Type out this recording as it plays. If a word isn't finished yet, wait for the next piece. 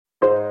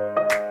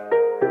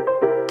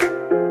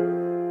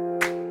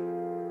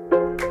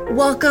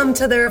Welcome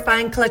to the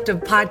Refined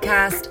Collective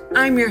podcast.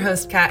 I'm your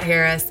host, Kat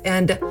Harris,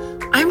 and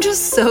I'm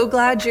just so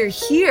glad you're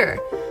here.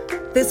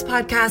 This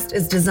podcast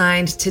is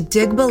designed to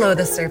dig below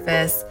the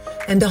surface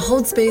and to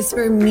hold space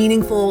for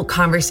meaningful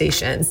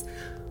conversations.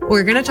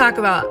 We're going to talk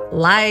about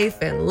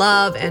life and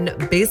love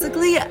and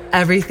basically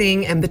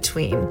everything in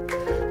between.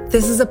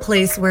 This is a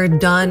place where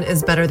done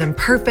is better than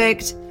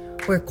perfect,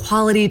 where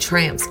quality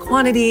triumphs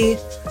quantity,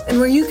 and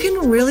where you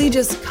can really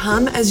just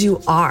come as you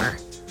are.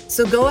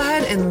 So go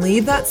ahead and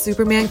leave that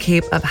Superman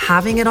cape of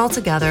having it all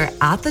together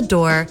at the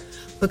door,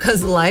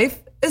 because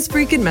life is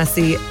freaking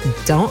messy.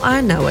 Don't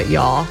I know it,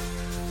 y'all?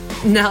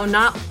 Now,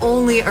 not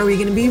only are we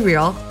going to be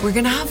real, we're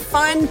going to have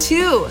fun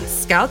too.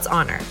 Scout's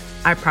honor.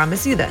 I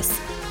promise you this.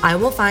 I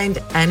will find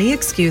any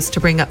excuse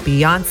to bring up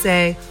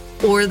Beyonce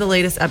or the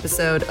latest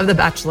episode of The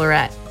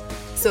Bachelorette.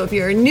 So if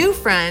you're a new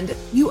friend,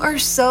 you are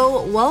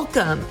so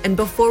welcome. And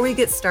before we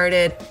get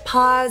started,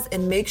 pause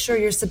and make sure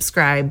you're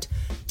subscribed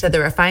to the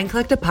Refined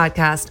Collective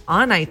podcast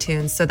on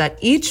iTunes so that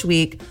each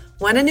week,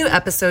 when a new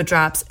episode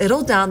drops,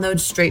 it'll download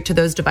straight to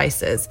those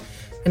devices.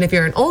 And if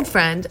you're an old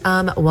friend,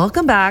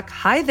 welcome back.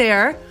 Hi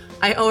there.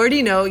 I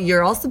already know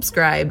you're all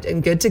subscribed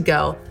and good to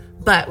go,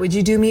 but would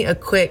you do me a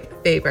quick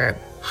favor?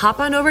 Hop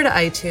on over to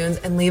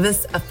iTunes and leave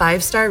us a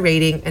 5-star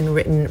rating and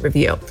written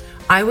review.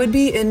 I would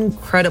be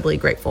incredibly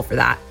grateful for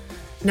that.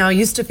 Now, I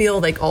used to feel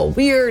like all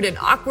weird and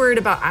awkward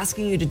about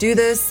asking you to do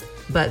this,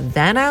 but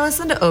then I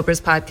listened to Oprah's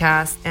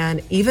podcast,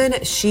 and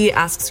even she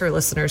asks her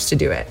listeners to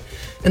do it.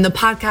 In the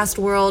podcast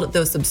world,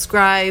 those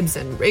subscribes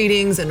and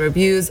ratings and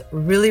reviews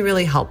really,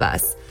 really help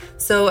us.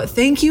 So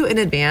thank you in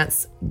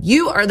advance.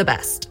 You are the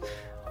best.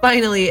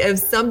 Finally, if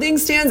something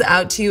stands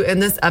out to you in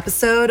this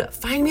episode,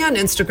 find me on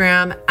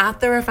Instagram at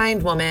The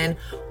Refined Woman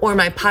or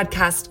my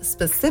podcast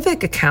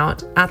specific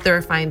account at The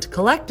Refined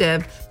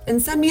Collective and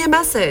send me a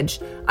message.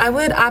 I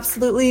would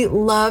absolutely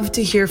love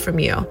to hear from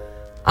you.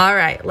 All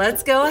right,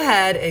 let's go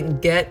ahead and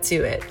get to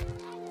it.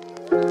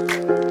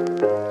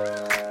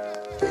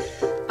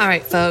 All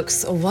right,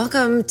 folks,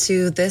 welcome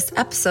to this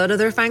episode of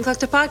the Refined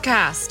Collective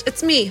podcast.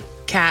 It's me,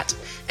 Kat,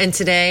 and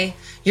today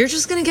you're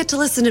just going to get to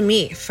listen to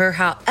me for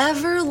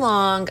however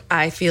long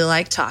I feel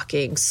like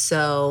talking.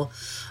 So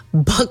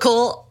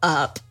buckle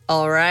up,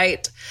 all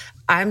right?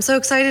 I'm so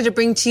excited to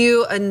bring to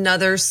you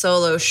another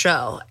solo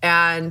show,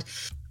 and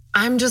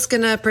I'm just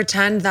going to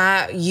pretend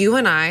that you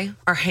and I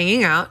are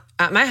hanging out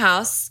at my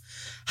house,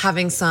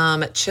 having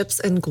some chips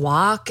and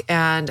guac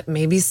and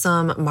maybe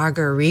some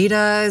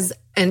margaritas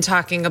and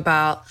talking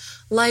about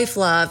life,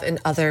 love, and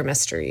other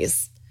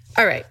mysteries.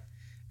 All right,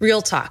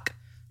 real talk.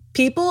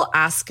 People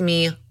ask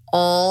me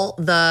all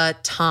the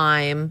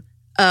time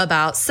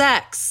about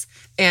sex.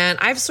 And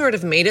I've sort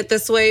of made it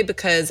this way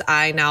because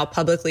I now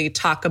publicly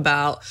talk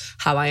about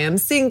how I am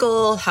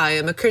single, how I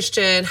am a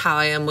Christian, how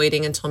I am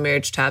waiting until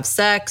marriage to have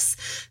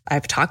sex.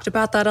 I've talked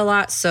about that a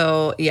lot.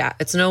 So yeah,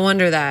 it's no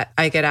wonder that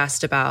I get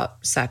asked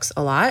about sex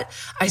a lot.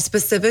 I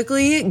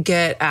specifically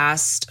get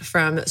asked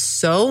from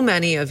so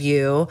many of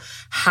you,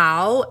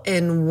 how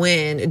and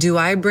when do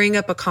I bring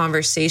up a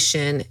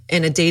conversation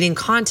in a dating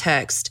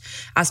context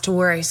as to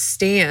where I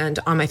stand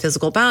on my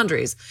physical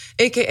boundaries?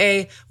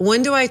 AKA,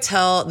 when do I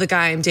tell the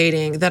guy I'm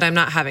dating that I'm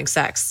not having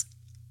sex?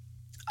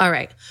 All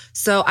right.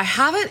 So I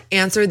haven't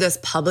answered this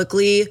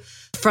publicly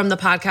from the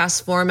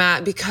podcast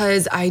format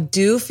because I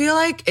do feel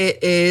like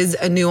it is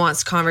a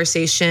nuanced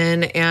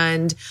conversation.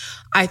 And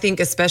I think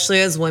especially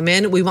as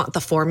women, we want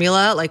the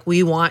formula, like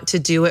we want to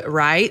do it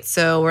right.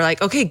 So we're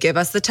like, okay, give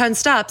us the 10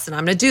 steps and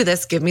I'm going to do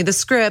this. Give me the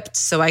script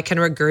so I can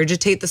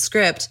regurgitate the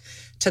script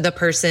to the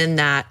person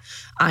that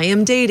I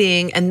am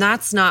dating. And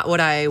that's not what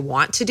I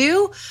want to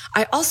do.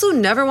 I also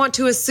never want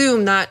to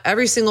assume that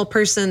every single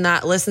person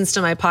that listens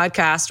to my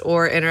podcast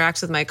or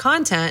interacts with my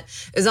content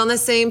is on the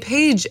same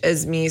page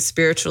as me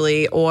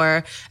spiritually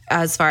or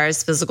as far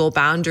as physical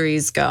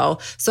boundaries go.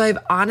 So I've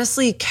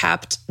honestly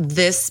kept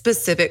this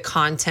specific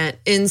content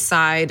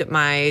inside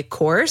my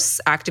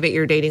course, Activate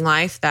Your Dating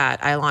Life,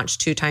 that I launch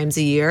 2 times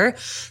a year,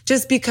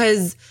 just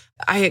because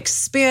I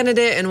expanded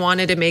it and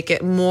wanted to make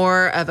it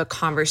more of a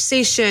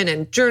conversation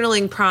and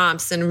journaling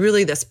prompts and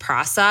really this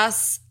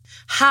process.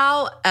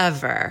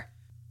 However,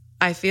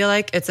 I feel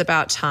like it's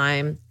about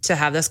time to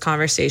have this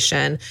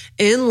conversation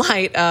in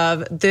light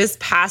of this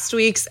past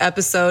week's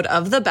episode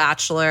of The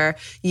Bachelor.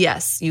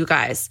 Yes, you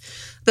guys,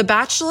 The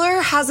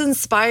Bachelor has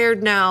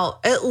inspired now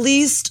at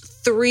least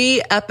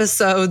 3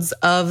 episodes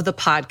of the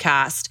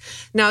podcast.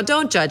 Now,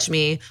 don't judge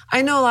me.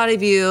 I know a lot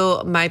of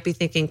you might be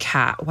thinking,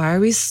 Kat, why are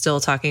we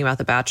still talking about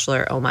The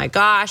Bachelor? Oh my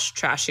gosh,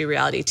 trashy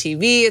reality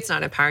TV. It's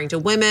not empowering to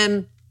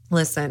women.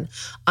 Listen,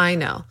 I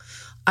know.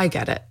 I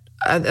get it.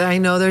 I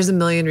know there's a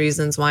million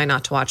reasons why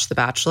not to watch The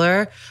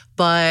Bachelor,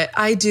 but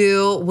I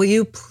do. Will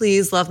you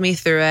please love me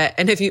through it?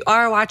 And if you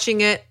are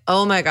watching it,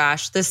 oh my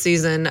gosh, this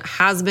season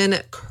has been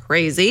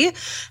crazy.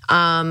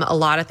 A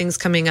lot of things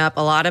coming up,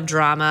 a lot of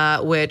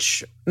drama,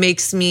 which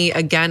makes me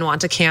again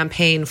want to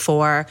campaign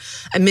for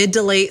a mid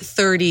to late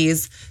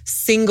 30s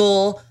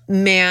single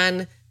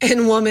man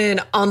and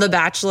women on The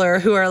Bachelor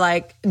who are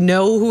like,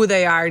 know who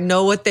they are,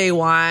 know what they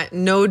want,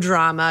 no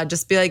drama,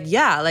 just be like,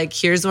 yeah, like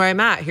here's where I'm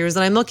at, here's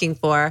what I'm looking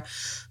for.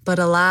 But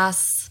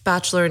alas,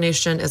 Bachelor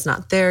Nation is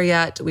not there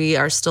yet. We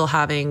are still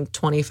having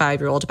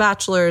 25-year-old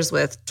bachelors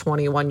with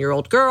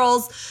 21-year-old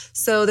girls.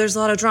 So there's a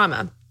lot of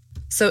drama.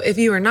 So if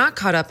you are not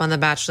caught up on The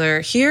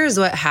Bachelor, here's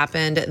what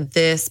happened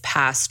this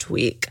past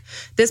week.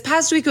 This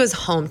past week was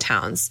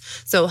hometowns.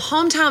 So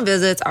hometown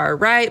visits are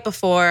right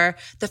before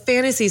the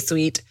fantasy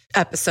suite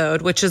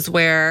episode, which is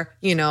where,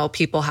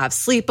 people have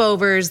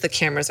sleepovers, the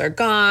cameras are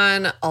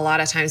gone. A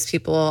lot of times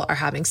people are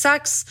having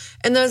sex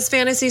in those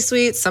fantasy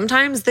suites.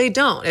 Sometimes they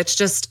don't. It's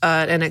just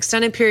an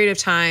extended period of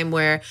time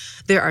where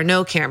there are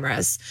no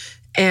cameras.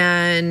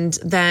 And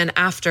then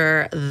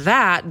after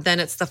that, then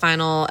it's the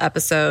final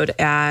episode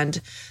and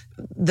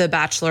the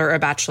bachelor or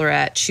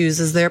bachelorette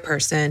chooses their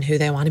person who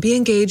they want to be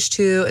engaged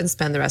to and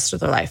spend the rest of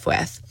their life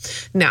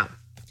with. Now,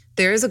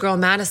 there is a girl,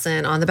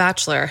 Madison, on The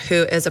Bachelor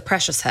who is a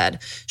precious head.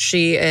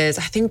 She is,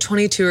 I think,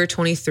 22 or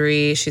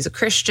 23. She's a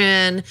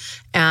Christian,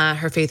 and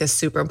her faith is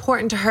super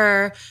important to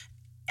her.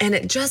 And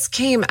it just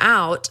came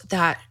out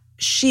that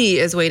she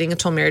is waiting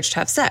until marriage to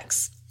have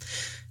sex.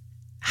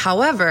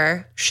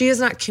 However, she has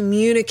not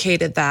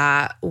communicated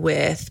that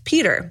with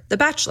Peter, the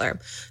Bachelor.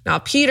 Now,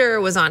 Peter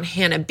was on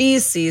Hannah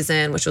B's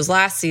season, which was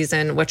last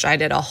season, which I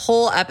did a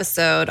whole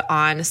episode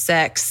on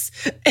sex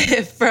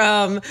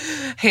from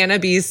Hannah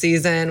B's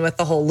season with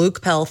the whole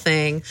Luke Pell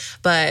thing.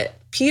 But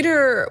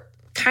Peter,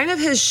 kind of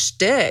his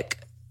shtick,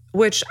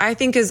 which I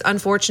think is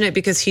unfortunate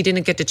because he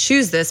didn't get to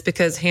choose this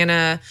because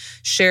Hannah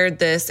shared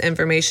this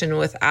information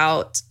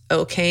without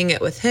okaying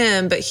it with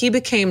him, but he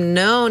became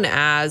known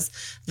as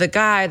the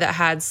guy that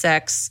had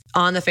sex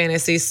on the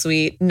fantasy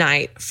suite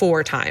night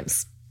 4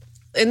 times.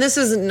 And this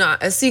is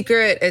not a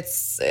secret.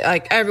 It's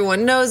like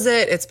everyone knows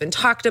it. It's been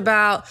talked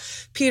about.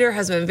 Peter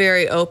has been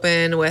very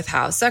open with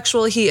how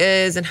sexual he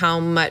is and how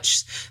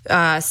much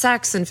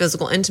sex and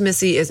physical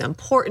intimacy is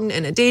important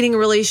in a dating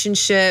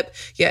relationship.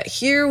 Yet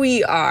here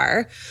we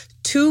are,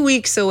 2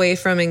 weeks away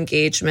from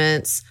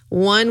engagements,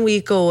 1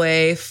 week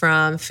away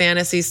from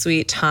fantasy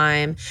suite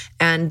time,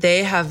 and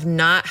they have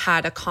not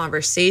had a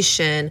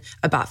conversation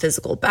about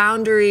physical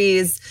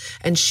boundaries,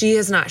 and she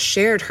has not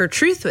shared her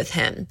truth with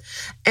him.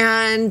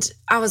 And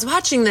I was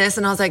watching this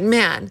and I was like,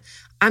 man,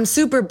 I'm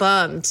super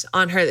bummed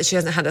on her that she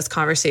hasn't had this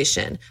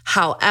conversation.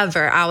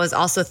 However, I was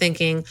also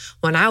thinking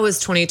when I was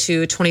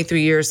 22,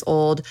 23 years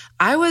old,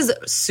 I was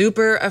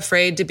super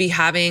afraid to be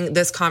having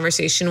this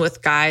conversation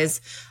with guys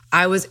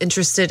I was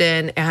interested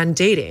in and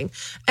dating.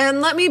 And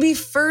let me be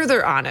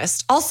further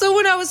honest. Also,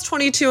 when I was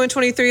 22 and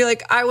 23,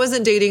 I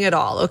wasn't dating at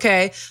all,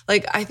 okay?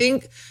 I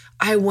think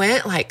I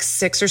went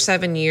 6 or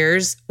 7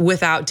 years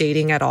without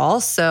dating at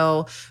all.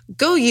 So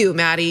go you,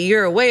 Maddie.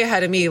 You're way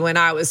ahead of me when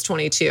I was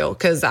 22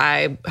 because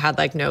I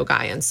had no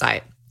guy in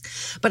sight.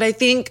 But I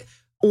think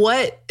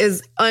what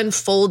is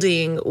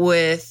unfolding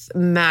with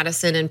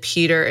Madison and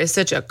Peter is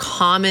such a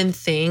common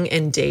thing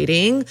in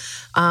dating.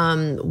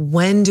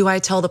 When do I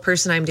tell the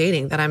person I'm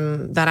dating that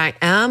I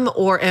am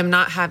or am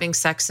not having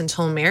sex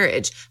until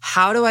marriage?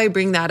 How do I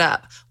bring that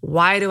up?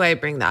 Why do I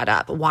bring that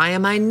up? Why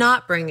am I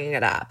not bringing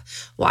it up?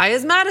 Why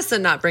is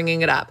Madison not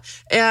bringing it up?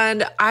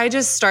 And I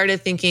just started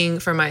thinking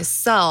for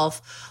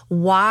myself,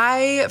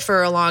 why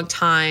for a long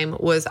time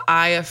was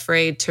I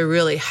afraid to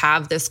really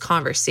have this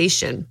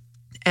conversation?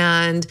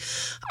 And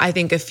I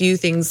think a few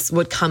things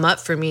would come up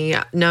for me.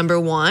 Number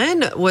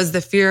one was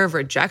the fear of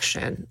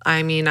rejection.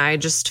 I mean, I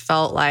just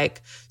felt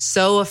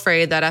so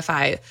afraid that if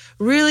I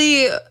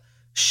really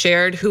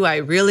shared who I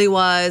really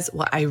was,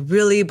 what I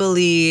really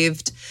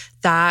believed,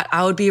 that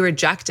I would be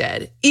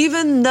rejected,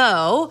 even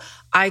though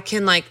I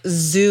can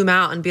zoom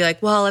out and be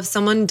well, if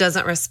someone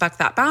doesn't respect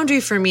that boundary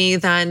for me,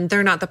 then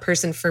they're not the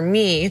person for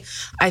me.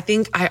 I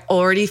think I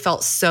already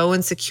felt so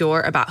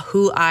insecure about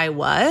who I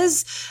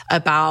was,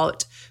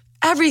 about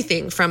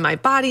everything from my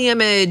body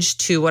image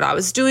to what I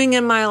was doing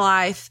in my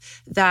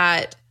life,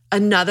 that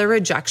another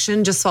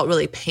rejection just felt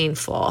really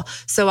painful.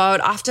 So I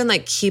would often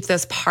keep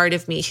this part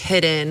of me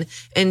hidden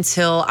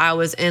until I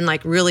was in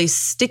really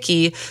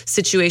sticky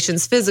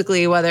situations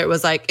physically, whether it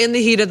was in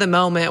the heat of the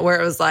moment where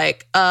it was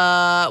wait,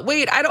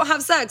 I don't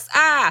have sex,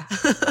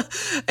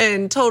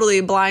 and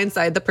totally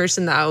blindside the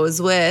person that I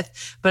was with.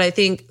 But I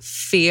think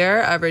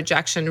fear of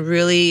rejection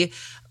really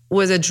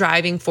was a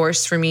driving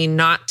force for me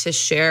not to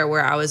share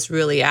where I was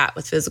really at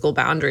with physical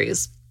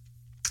boundaries.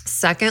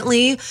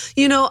 Secondly,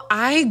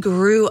 I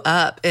grew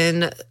up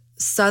in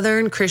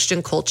Southern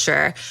Christian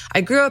culture.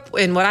 I grew up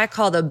in what I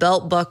call the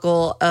belt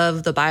buckle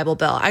of the Bible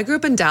Belt. I grew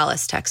up in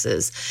Dallas,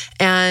 Texas,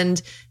 and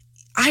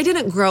I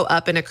didn't grow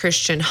up in a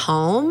Christian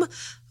home,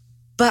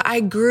 but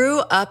I grew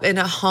up in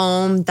a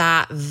home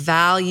that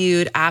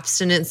valued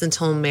abstinence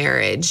until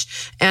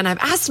marriage. And I've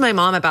asked my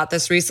mom about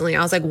this recently.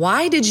 I was like,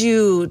 why did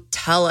you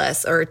tell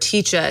us or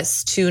teach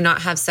us to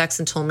not have sex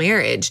until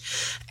marriage?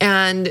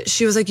 And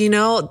she was like,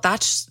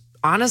 that's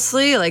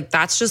honestly,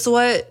 that's just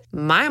what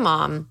my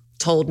mom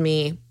told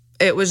me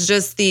It was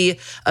just the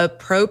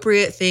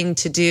appropriate thing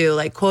to do.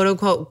 Like, quote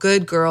unquote,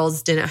 good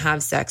girls didn't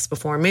have sex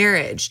before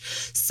marriage.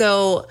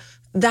 So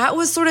that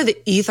was sort of the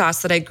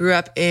ethos that I grew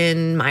up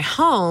in my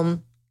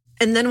home.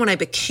 And then when I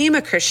became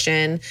a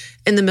Christian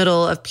in the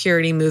middle of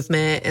purity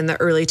movement in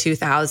the early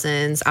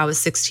 2000s, I was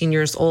 16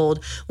 years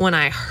old. When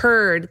I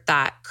heard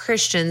that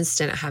Christians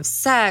didn't have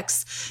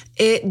sex,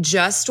 it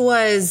just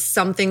was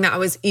something that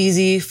was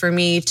easy for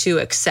me to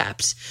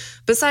accept.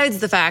 Besides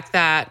the fact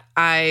that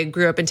I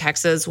grew up in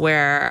Texas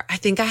where I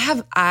think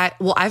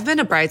I've been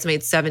a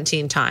bridesmaid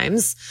 17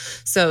 times.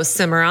 So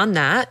simmer on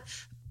that.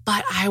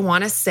 But I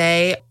want to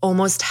say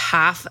almost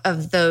half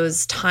of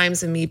those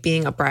times of me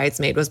being a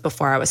bridesmaid was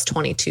before I was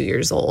 22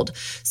 years old.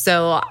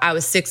 So I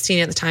was 16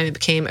 at the time I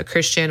became a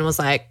Christian, was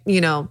like,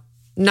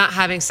 not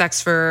having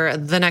sex for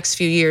the next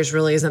few years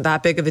really isn't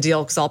that big of a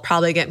deal because I'll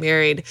probably get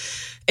married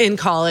in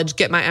college,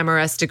 get my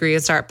MRS degree,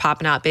 and start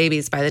popping out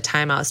babies by the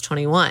time I was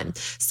 21.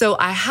 So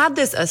I had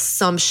this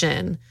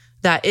assumption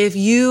that if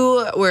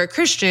you were a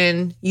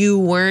Christian, you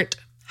weren't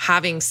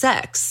having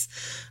sex.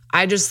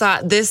 I just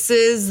thought this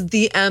is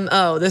the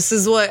MO. This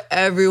is what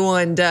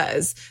everyone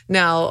does.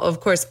 Now,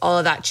 of course, all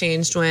of that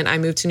changed when I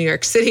moved to New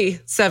York City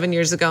 7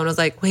 years ago. And I was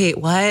like, wait,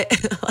 what?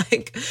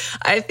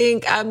 I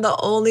think I'm the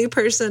only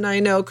person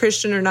I know,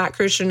 Christian or not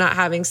Christian, not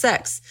having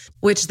sex,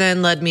 which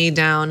then led me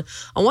down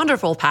a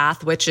wonderful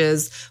path, which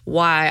is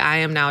why I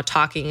am now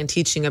talking and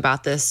teaching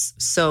about this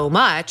so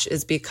much,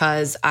 is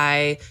because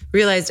I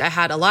realized I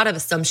had a lot of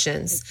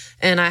assumptions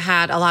and I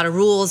had a lot of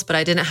rules, but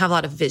I didn't have a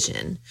lot of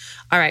vision.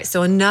 All right.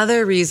 So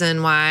another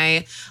reason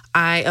why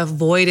I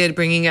avoided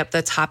bringing up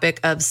the topic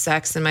of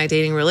sex in my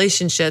dating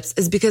relationships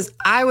is because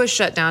I was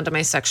shut down to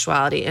my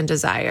sexuality and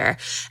desire.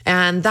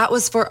 And that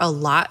was for a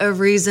lot of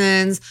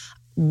reasons.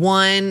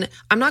 One,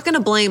 I'm not going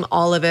to blame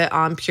all of it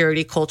on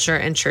purity culture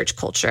and church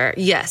culture.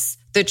 Yes,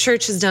 the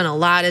church has done a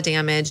lot of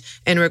damage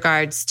in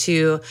regards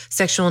to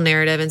sexual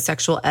narrative and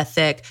sexual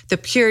ethic. The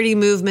purity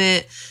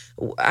movement,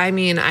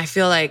 I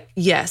feel like,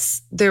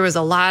 yes, there was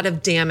a lot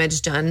of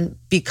damage done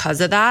because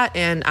of that.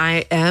 And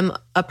I am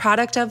a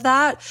product of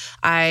that.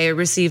 I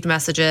received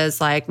messages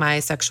like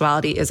my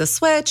sexuality is a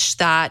switch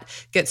that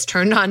gets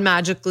turned on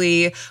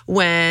magically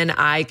when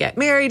I get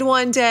married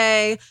one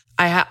day.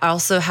 I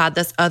also had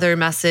this other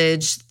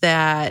message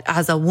that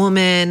as a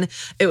woman,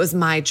 it was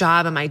my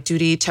job and my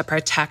duty to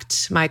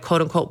protect my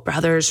quote unquote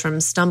brothers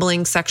from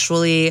stumbling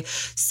sexually.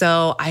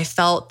 So I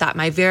felt that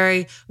my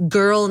very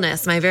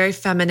girlness, my very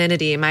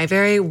femininity, my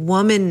very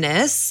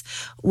womanness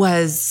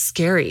was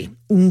scary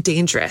and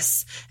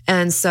dangerous.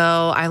 And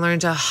so I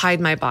learned to hide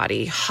my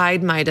body,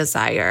 hide my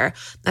desire,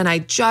 and I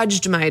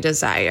judged my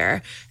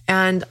desire.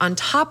 And on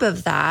top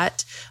of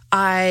that,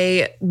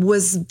 I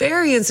was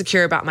very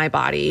insecure about my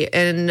body.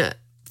 And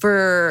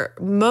for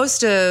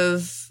most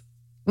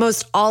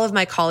all of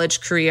my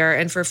college career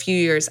and for a few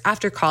years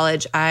after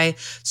college, I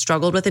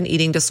struggled with an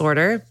eating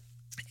disorder.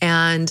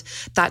 And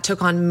that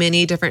took on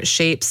many different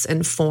shapes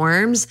and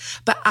forms.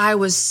 But I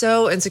was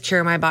so insecure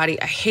in my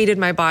body. I hated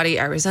my body.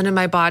 I resented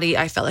my body.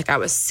 I felt like I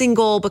was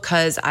single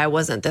because I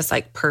wasn't this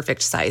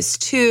perfect size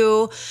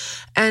 2.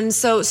 And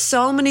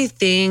so many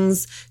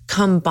things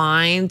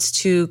combined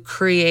to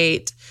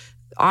create,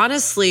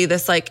 honestly,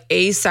 this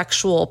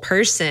asexual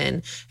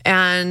person.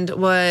 And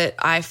what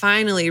I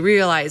finally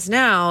realize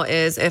now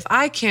is if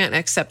I can't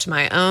accept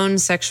my own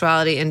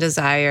sexuality and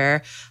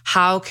desire,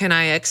 how can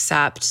I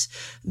accept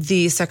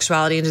the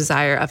sexuality and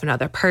desire of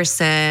another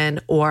person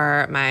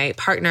or my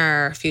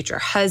partner, future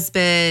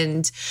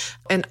husband?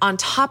 And on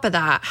top of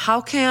that,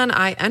 how can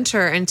I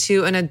enter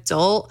into an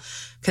adult,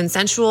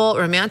 consensual,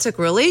 romantic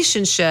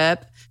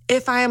relationship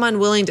if I am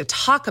unwilling to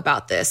talk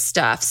about this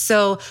stuff?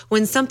 So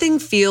when something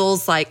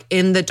feels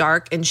in the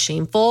dark and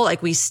shameful,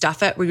 we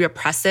stuff it, we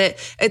repress it,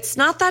 it's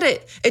not that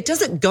it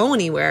doesn't go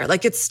anywhere.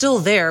 It's still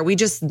there. We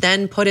just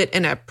then put it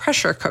in a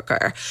pressure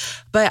cooker.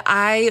 But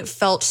I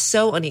felt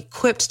so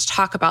unequipped to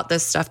talk about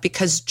this stuff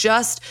because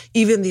just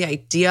even the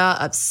idea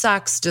of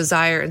sex,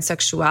 desire, and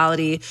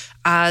sexuality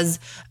as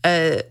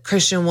a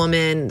Christian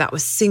woman that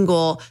was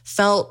single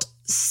felt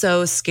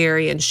so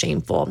scary and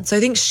shameful. So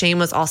I think shame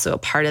was also a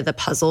part of the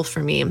puzzle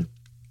for me.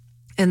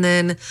 And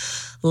then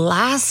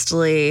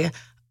lastly,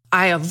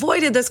 I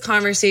avoided this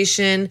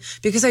conversation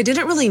because I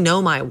didn't really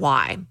know my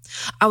why.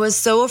 I was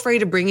so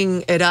afraid of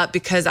bringing it up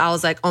because I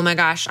was like, oh my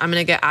gosh, I'm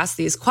going to get asked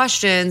these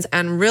questions.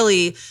 And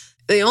really,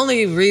 the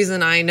only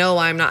reason I know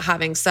I'm not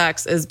having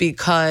sex is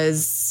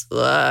because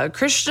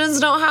Christians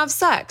don't have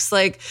sex.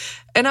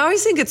 And I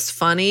always think it's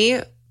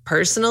funny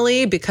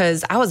personally,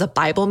 because I was a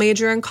Bible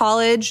major in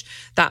college.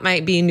 That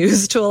might be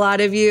news to a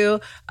lot of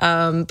you.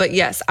 But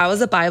yes, I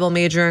was a Bible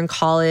major in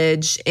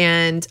college,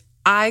 and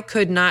I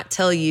could not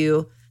tell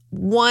you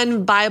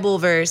one Bible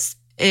verse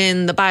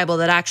in the Bible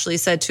that actually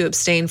said to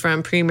abstain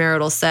from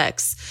premarital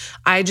sex.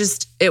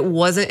 It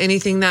wasn't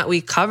anything that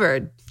we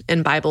covered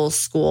in Bible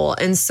school.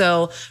 And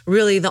so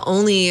really the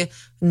only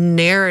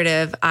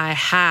narrative I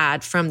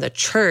had from the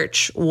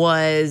church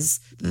was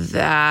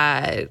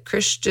that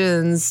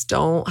Christians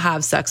don't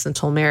have sex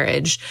until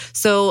marriage.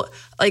 So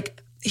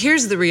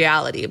here's the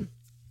reality.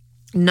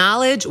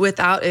 Knowledge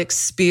without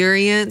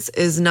experience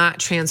is not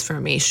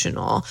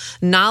transformational.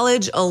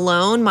 Knowledge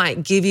alone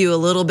might give you a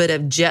little bit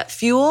of jet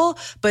fuel,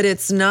 but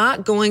it's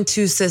not going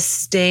to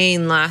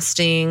sustain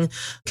lasting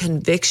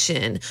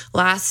conviction,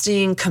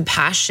 lasting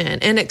compassion.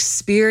 And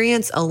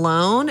experience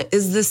alone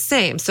is the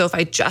same. So if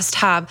I just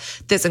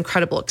have this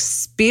incredible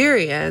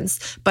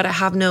experience, but I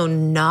have no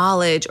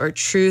knowledge or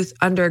truth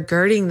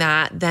undergirding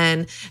that,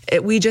 then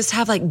we just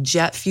have like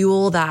jet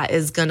fuel that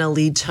is going to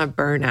lead to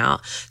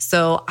burnout.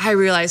 So I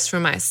realized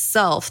for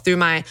myself through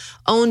my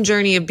own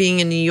journey of being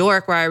in New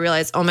York, where I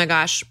realized, oh my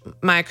gosh,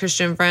 my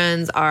Christian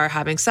friends are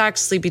having sex,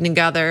 sleeping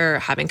together,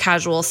 having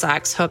casual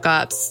sex,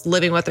 hookups,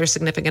 living with their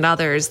significant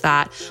others,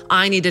 that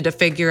I needed to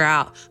figure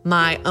out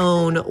my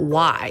own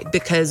why,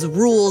 because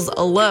rules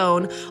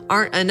alone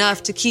aren't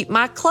enough to keep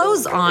my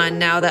clothes on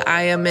now that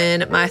I am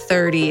in my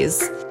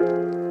 30s.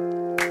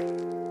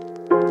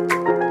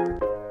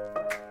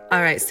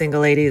 All right,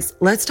 single ladies,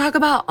 let's talk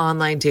about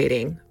online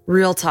dating.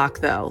 Real talk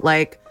though.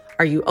 Like,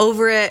 are you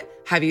over it?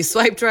 Have you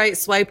swiped right,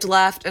 swiped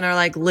left, and are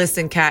like,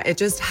 listen, Kat, it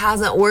just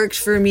hasn't worked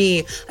for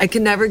me. I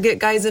can never get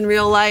guys in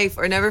real life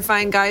or never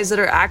find guys that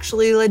are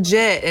actually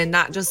legit and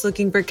not just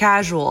looking for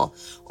casual.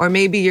 Or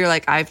maybe you're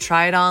like, I've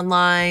tried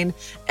online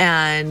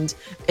and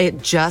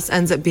it just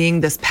ends up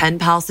being this pen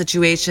pal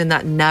situation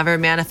that never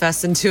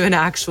manifests into an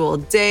actual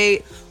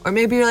date. Or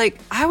maybe you're like,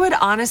 I would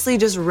honestly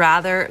just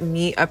rather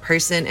meet a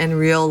person in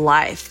real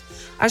life.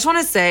 I just want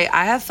to say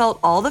I have felt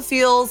all the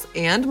feels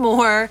and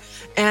more,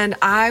 and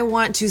I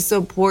want to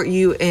support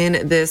you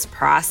in this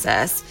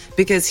process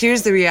because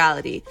here's the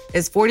reality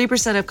is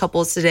 40% of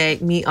couples today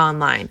meet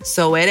online.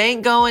 So it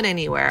ain't going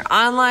anywhere.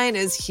 Online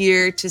is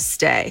here to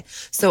stay.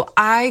 So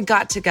I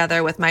got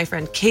together with my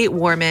friend Kate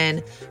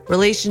Warman,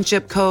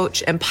 relationship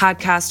coach and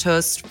podcast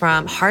host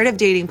from Heart of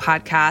Dating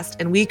podcast,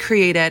 and we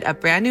created a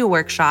brand new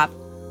workshop,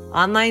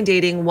 Online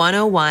Dating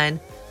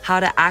 101, how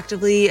to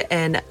actively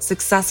and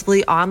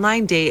successfully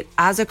online date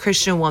as a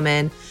Christian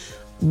woman.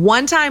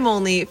 One time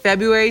only,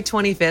 February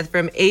 25th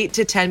from 8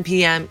 to 10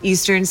 p.m.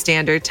 Eastern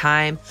Standard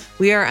Time.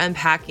 We are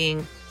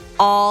unpacking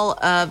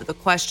all of the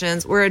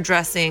questions. We're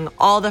addressing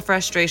all the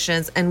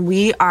frustrations, and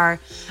we are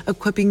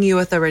equipping you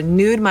with a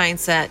renewed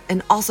mindset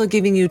and also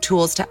giving you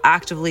tools to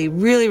actively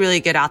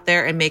really get out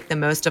there and make the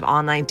most of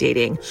online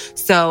dating.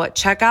 So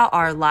check out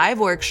our live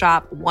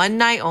workshop, one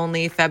night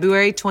only,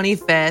 February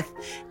 25th,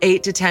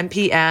 8 to 10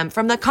 p.m.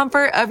 from the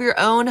comfort of your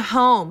own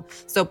home.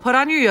 So put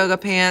on your yoga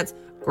pants,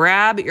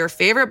 grab your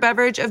favorite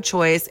beverage of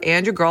choice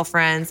and your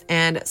girlfriends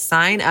and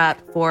sign up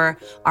for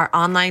our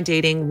Online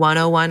Dating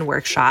 101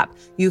 workshop.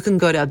 You can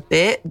go to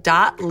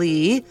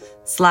bit.ly/TRW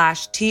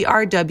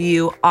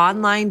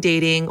Online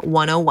Dating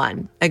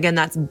 101. Again,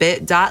 that's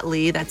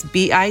bit.ly, that's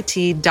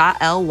bit.ly/TRW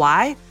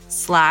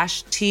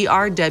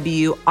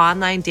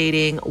Online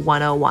Dating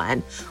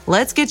 101.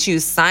 Let's get you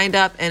signed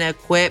up and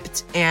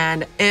equipped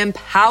and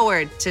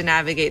empowered to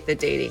navigate the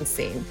dating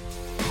scene.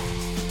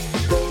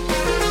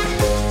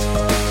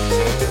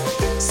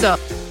 So,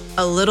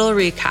 a little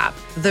recap.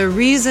 The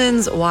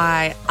reasons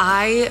why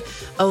I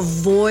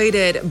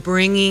avoided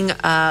bringing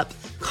up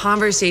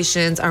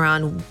conversations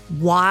around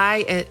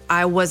why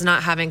I was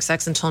not having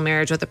sex until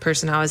marriage with the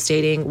person I was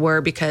dating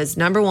were because,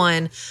 number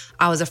one,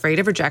 I was afraid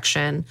of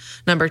rejection.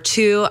 Number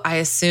two, I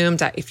assumed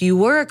that if you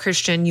were a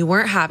Christian, you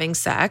weren't having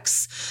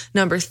sex.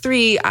 Number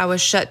three, I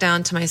was shut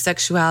down to my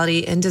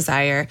sexuality and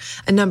desire.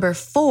 And number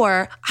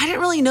four, I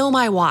didn't really know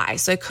my why,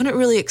 so I couldn't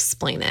really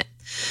explain it.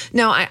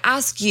 Now, I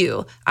ask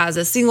you as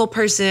a single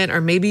person, or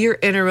maybe you're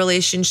in a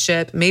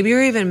relationship, maybe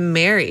you're even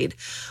married,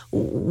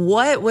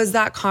 what was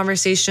that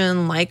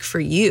conversation like for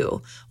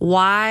you?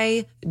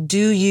 Why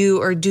do you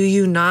or do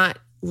you not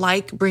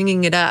like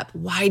bringing it up?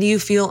 Why do you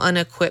feel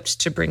unequipped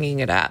to bringing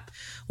it up?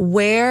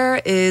 Where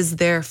is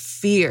there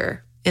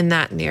fear in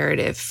that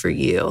narrative for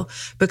you?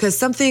 Because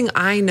something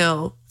I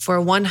know for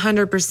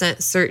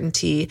 100%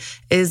 certainty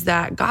is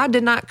that God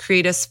did not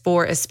create us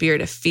for a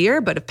spirit of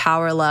fear, but of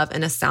power, love,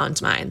 and a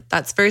sound mind.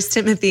 That's 1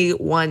 Timothy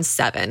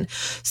 1:7.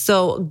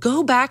 So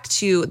go back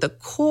to the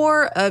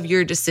core of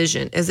your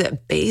decision. Is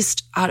it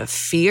based out of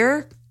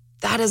fear?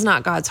 That is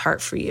not God's heart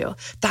for you.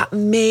 That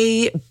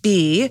may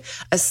be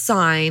a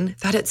sign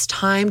that it's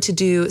time to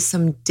do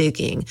some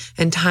digging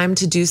and time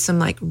to do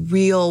some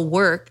real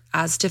work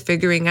as to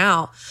figuring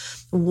out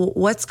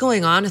what's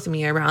going on with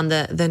me around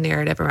the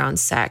narrative around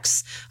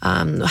sex.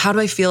 How do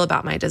I feel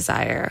about my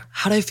desire?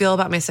 How do I feel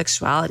about my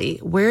sexuality?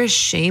 Where is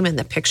shame in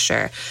the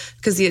picture?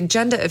 Because the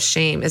agenda of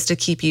shame is to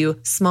keep you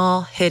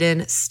small,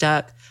 hidden,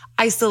 stuck,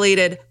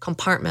 isolated,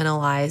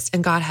 compartmentalized,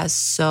 and God has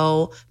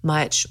so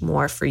much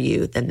more for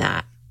you than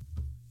that.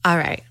 All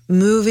right,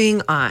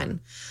 moving on.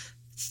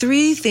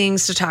 3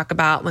 things to talk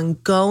about when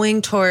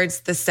going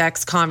towards the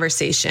sex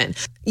conversation.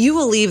 You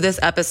will leave this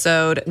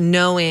episode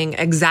knowing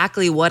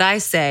exactly what I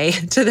say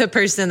to the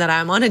person that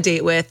I'm on a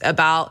date with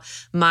about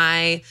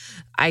my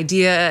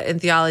idea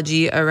and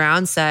theology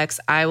around sex.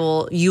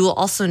 You will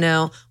also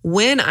know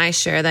when I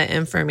share that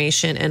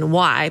information and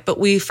why, but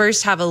we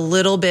first have a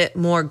little bit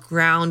more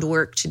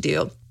groundwork to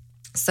do.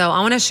 So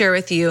I want to share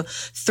with you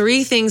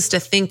 3 things to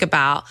think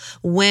about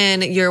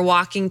when you're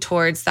walking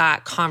towards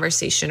that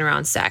conversation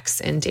around sex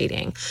and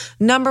dating.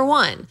 Number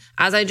 1,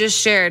 as I just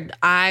shared,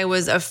 I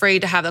was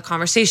afraid to have the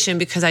conversation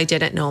because I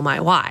didn't know my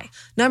why.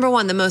 Number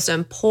 1, the most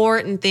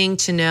important thing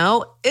to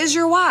know is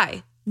your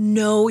why.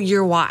 Know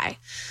your why.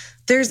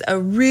 There's a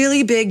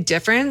really big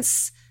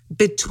difference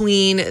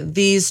between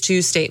these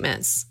 2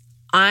 statements.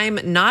 I'm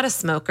not a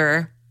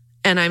smoker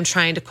and I'm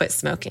trying to quit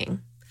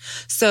smoking.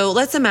 So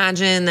let's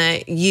imagine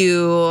that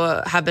you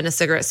have been a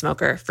cigarette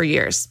smoker for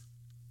years.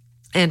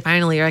 And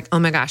finally you're like, oh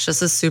my gosh,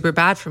 this is super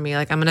bad for me.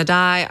 Like I'm going to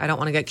die. I don't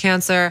want to get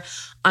cancer.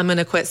 I'm going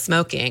to quit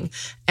smoking.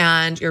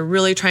 And you're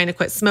really trying to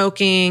quit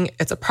smoking.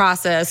 It's a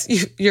process.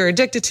 You're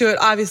addicted to it.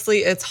 Obviously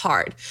it's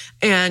hard.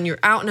 And you're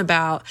out and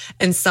about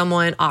and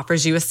someone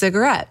offers you a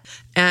cigarette.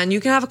 And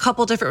you can have a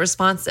couple different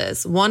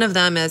responses. One of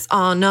them is,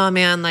 oh no,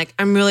 man, like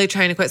I'm really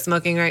trying to quit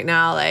smoking right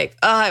now. Like,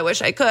 oh, I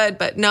wish I could,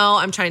 but no,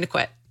 I'm trying to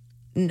quit.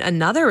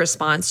 Another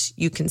response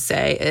you can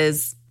say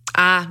is,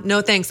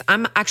 no thanks.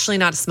 I'm actually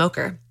not a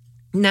smoker.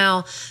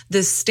 Now,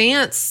 the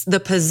stance,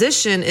 the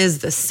position is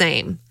the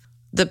same.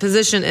 The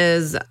position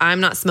is,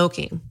 I'm not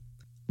smoking,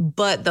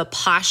 but the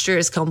posture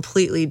is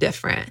completely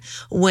different.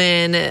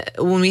 When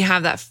we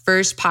have that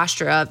first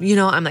posture of,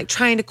 I'm like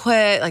trying to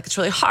quit, like it's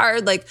really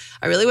hard, like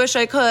I really wish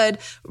I could.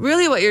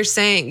 Really what you're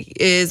saying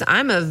is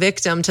I'm a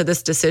victim to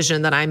this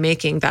decision that I'm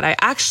making that I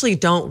actually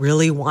don't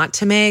really want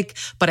to make,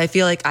 but I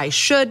feel like I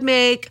should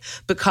make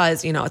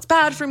because, it's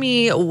bad for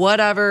me,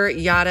 whatever,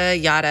 yada,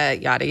 yada,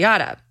 yada,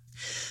 yada.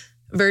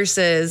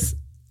 Versus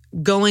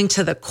going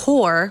to the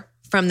core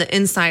from the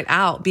inside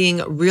out, being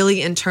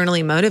really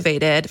internally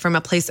motivated from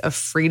a place of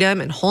freedom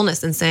and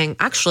wholeness and saying,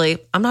 actually,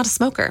 I'm not a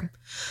smoker.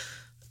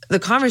 The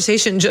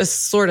conversation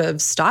just sort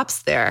of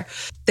stops there.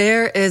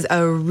 There is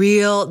a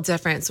real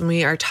difference when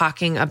we are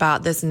talking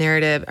about this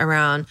narrative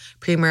around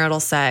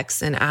premarital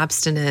sex and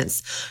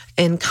abstinence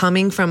and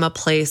coming from a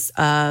place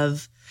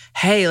of,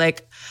 hey,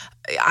 like,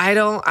 I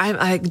don't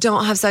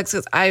have sex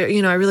because I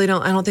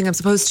don't think I'm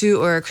supposed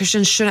to, or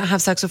Christians shouldn't have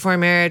sex before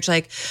marriage.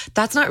 Like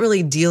that's not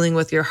really dealing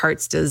with your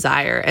heart's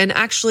desire. And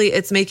actually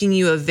it's making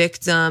you a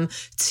victim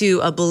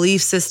to a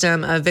belief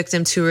system, a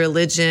victim to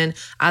religion,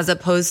 as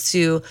opposed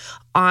to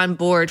on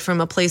board from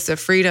a place of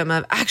freedom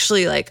of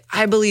actually like,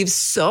 I believe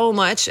so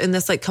much in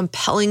this like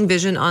compelling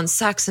vision on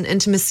sex and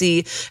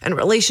intimacy and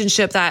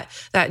relationship that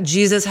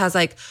Jesus has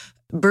like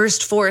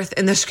burst forth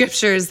in the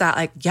scriptures that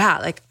like, yeah,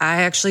 like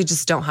I actually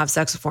just don't have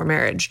sex before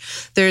marriage.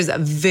 There's a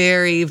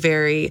very,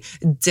 very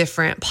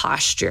different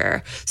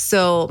posture.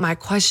 So my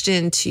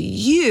question to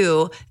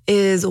you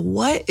is,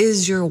 what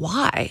is your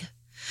why?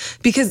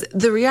 Because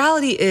the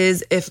reality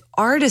is if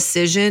our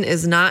decision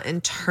is not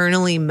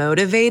internally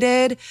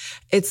motivated,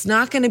 it's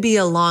not going to be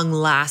a long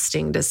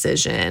lasting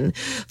decision.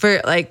 For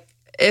like,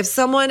 if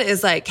someone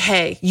is like,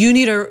 hey, you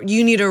need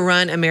to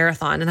run a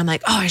marathon. And I'm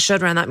like, oh, I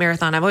should run that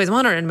marathon. I've always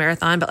wanted to run a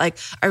marathon, but like,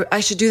 I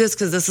should do this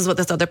because this is what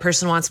this other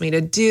person wants me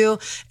to do.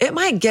 It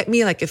might get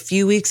me like a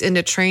few weeks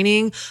into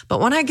training.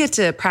 But when I get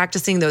to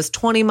practicing those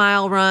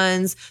 20-mile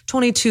runs,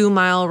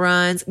 22-mile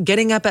runs,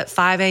 getting up at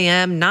 5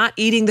 a.m., not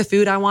eating the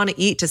food I want to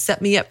eat to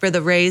set me up for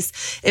the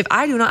race, if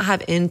I do not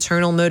have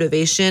internal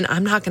motivation,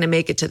 I'm not going to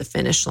make it to the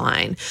finish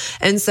line.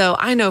 And so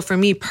I know for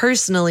me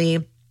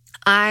personally,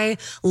 I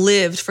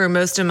lived for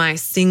most of my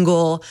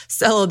single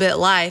celibate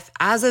life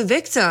as a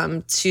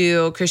victim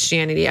to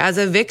Christianity, as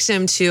a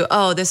victim to,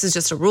 oh, this is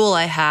just a rule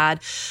I had.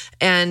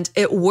 And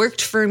it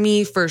worked for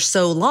me for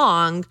so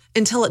long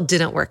until it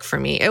didn't work for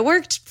me. It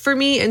worked for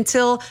me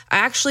until I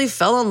actually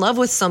fell in love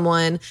with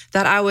someone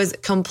that I was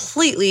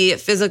completely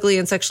physically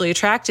and sexually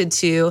attracted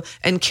to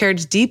and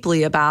cared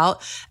deeply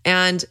about.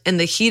 And in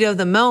the heat of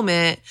the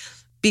moment,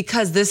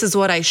 because this is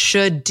what I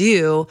should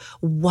do,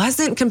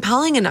 wasn't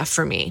compelling enough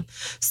for me.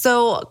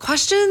 So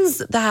questions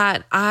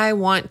that I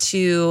want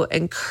to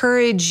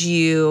encourage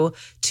you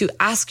to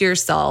ask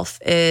yourself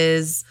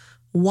is,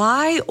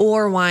 why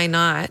or why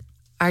not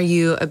are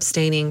you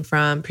abstaining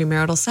from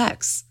premarital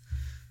sex?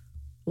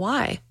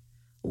 Why?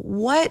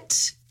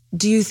 What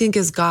do you think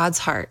is God's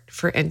heart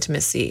for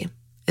intimacy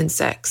and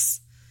sex?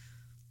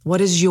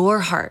 What is your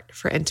heart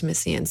for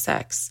intimacy and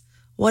sex?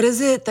 What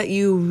is it that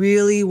you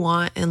really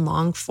want and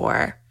long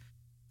for?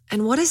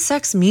 And what does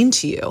sex mean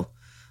to you?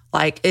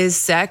 Like, is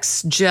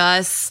sex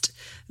just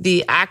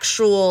the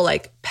actual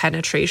like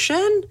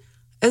penetration?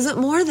 Is it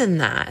more than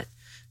that?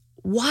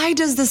 Why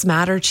does this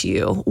matter to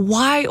you?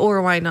 Why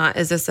or why not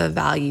is this a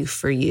value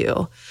for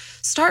you?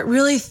 Start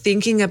really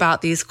thinking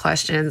about these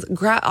questions.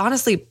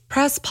 Honestly,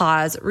 press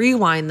pause,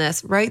 rewind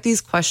this, write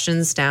these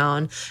questions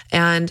down,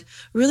 and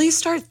really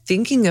start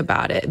thinking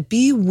about it.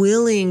 Be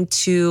willing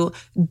to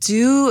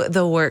do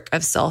the work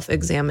of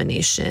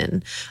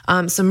self-examination.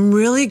 Some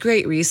really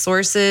great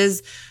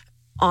resources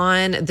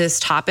on this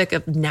topic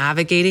of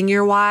navigating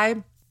your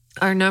why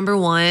are, number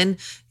one,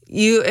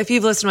 if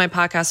you've listened to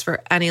my podcast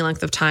for any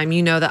length of time,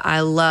 you know that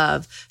I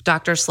love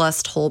Dr.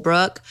 Celeste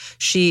Holbrook.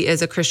 She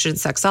is a Christian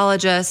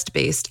sexologist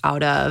based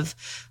out of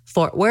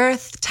Fort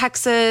Worth,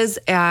 Texas,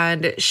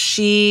 and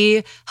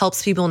she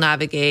helps people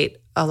navigate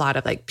a lot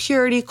of like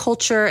purity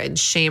culture and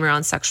shame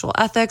around sexual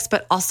ethics,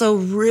 but also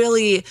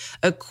really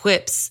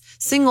equips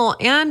single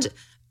and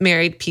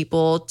married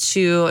people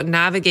to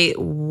navigate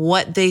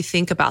what they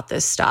think about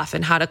this stuff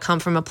and how to come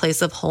from a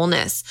place of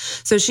wholeness.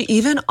 So she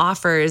even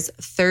offers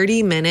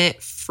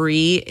 30-minute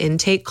free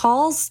intake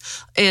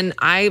calls. And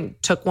I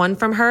took one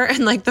from her.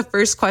 And like the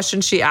first question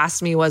she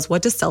asked me was,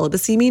 what does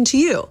celibacy mean to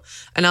you?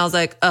 And I was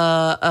like,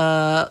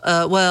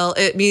 well,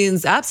 it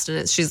means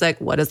abstinence. She's like,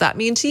 what does that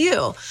mean to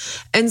you?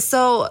 And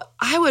so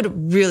I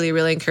would really,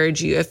 really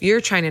encourage you, if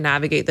you're trying to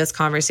navigate this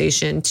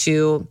conversation,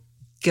 to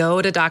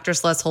go to Dr.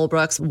 Celeste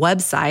Holbrook's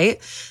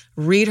website,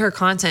 read her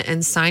content,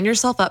 and sign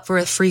yourself up for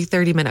a free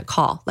 30-minute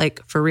call,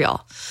 like for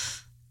real.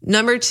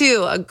 Number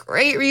 2, a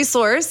great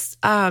resource.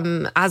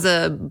 As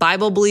a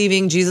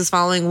Bible-believing,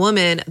 Jesus-following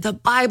woman, the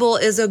Bible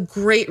is a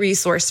great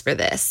resource for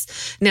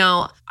this.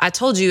 Now, I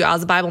told you I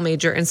was a Bible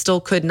major and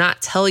still could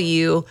not tell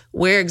you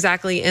where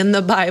exactly in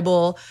the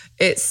Bible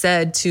it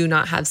said to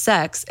not have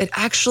sex. It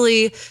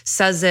actually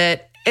says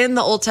it in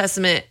the Old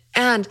Testament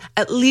and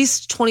at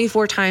least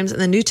 24 times in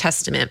the New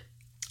Testament.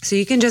 So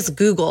you can just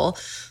Google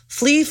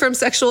flee from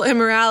sexual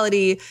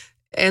immorality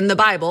in the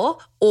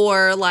Bible,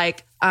 or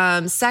like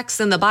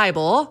sex in the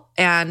Bible,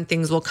 and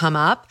things will come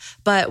up.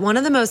 But one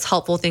of the most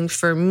helpful things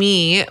for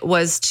me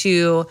was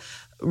to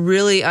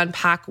really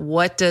unpack,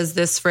 what does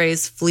this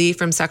phrase flee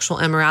from sexual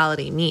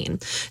immorality mean?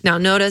 Now,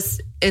 notice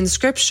in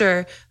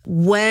scripture,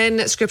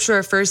 when scripture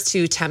refers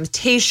to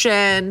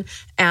temptation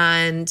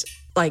and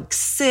like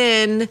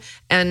sin,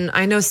 and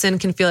I know sin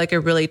can feel like a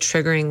really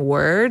triggering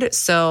word.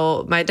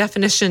 So my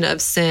definition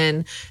of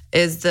sin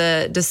is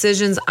the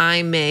decisions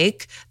I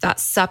make that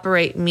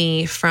separate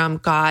me from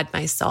God,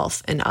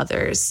 myself, and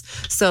others.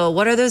 So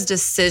what are those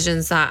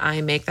decisions that I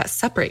make that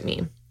separate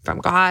me from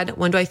God?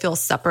 When do I feel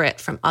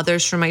separate from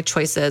others, from my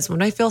choices? When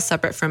do I feel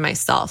separate from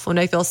myself? When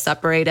do I feel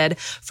separated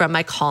from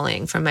my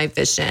calling, from my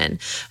vision?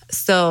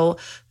 So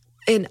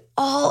in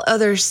all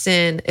other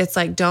sin, it's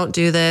like, don't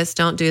do this,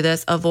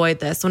 avoid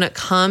this. When it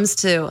comes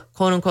to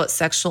quote unquote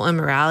sexual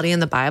immorality in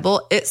the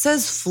Bible, it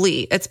says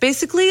flee. It's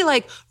basically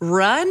like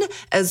run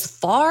as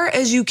far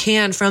as you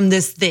can from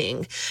this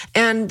thing.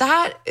 And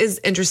that is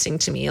interesting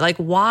to me. Like,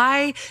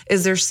 why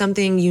is there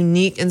something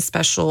unique and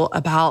special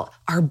about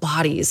our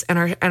bodies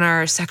and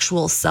our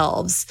sexual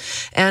selves?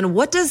 And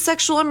what does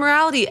sexual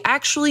immorality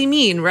actually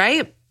mean,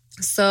 right?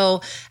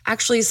 So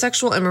actually,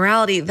 sexual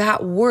immorality,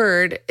 that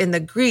word in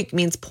the Greek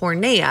means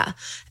porneia.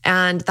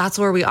 And that's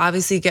where we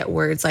obviously get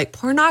words like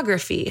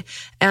pornography.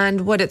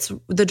 And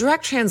the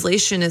direct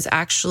translation is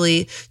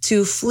actually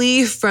to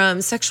flee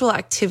from sexual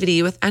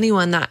activity with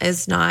anyone that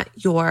is not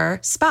your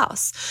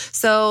spouse.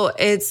 So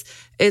its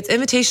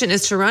invitation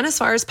is to run as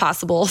far as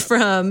possible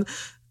from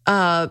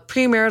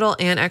premarital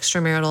and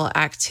extramarital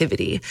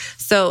activity.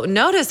 So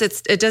notice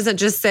it doesn't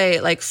just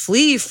say like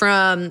flee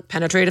from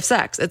penetrative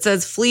sex. It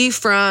says flee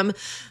from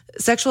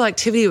sexual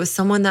activity with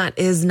someone that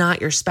is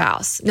not your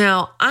spouse.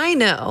 Now, I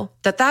know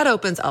that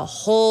opens a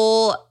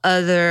whole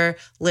other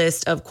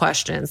list of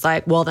questions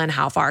like, well, then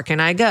how far can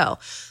I go?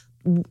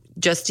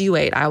 Just you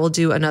wait. I will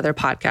do another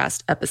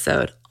podcast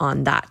episode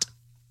on that.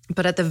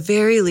 But at the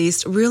very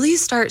least, really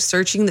start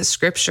searching the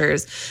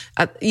scriptures.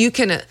 You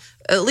can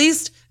at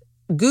least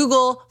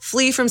Google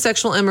flee from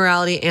sexual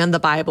immorality and the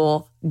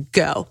Bible,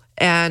 go,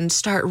 and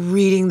start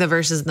reading the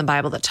verses in the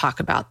Bible that talk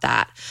about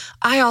that.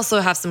 I also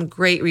have some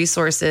great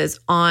resources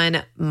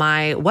on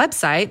my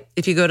website.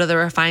 If you go to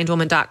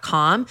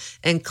therefinedwoman.com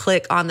and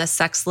click on the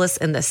Sexless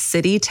in the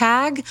City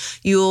tag,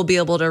 you will be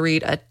able to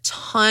read a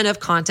ton of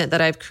content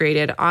that I've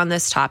created on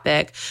this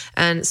topic.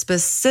 And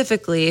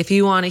specifically, if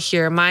you want to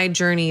hear my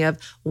journey of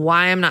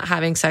why I'm not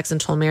having sex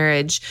until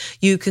marriage,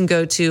 you can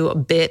go to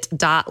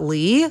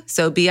bit.ly,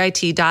 so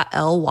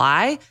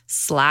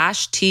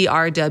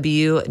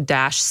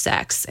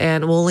bit.ly/TRW-sex.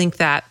 And we'll link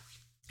that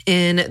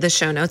in the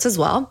show notes as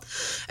well.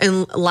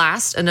 And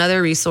last,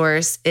 another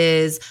resource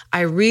is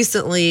I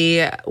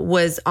recently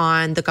was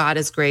on the God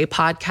is Gray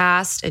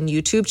podcast and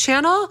YouTube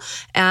channel.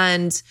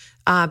 And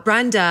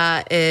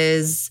Brenda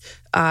is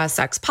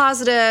sex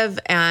positive,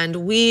 and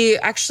we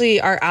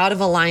actually are out of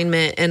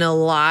alignment in a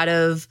lot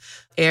of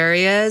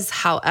areas.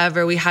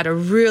 However, we had a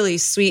really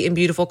sweet and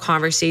beautiful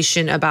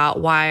conversation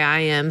about why I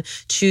am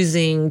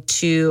choosing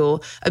to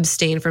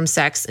abstain from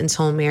sex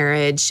until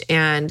marriage.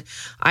 And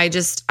I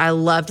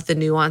loved the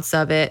nuance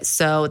of it.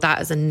 So that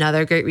is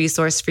another great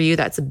resource for you.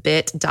 That's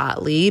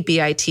bit.ly,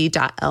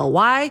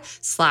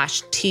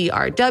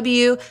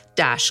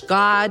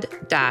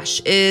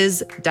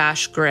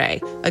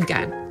 bit.ly/TRW-God-is-gray.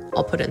 Again,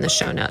 I'll put it in the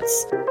show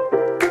notes.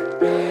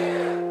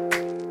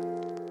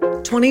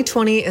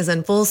 2020 is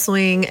in full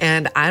swing,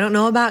 and I don't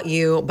know about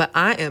you, but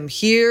I am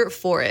here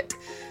for it.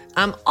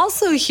 I'm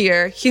also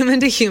here, human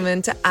to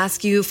human, to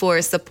ask you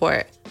for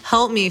support.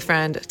 Help me,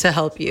 friend, to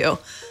help you.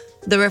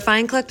 The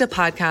Refined Collective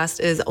podcast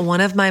is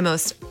one of my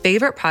most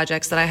favorite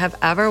projects that I have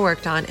ever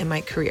worked on in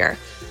my career,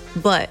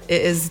 but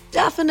it is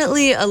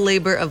definitely a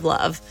labor of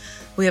love.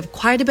 We have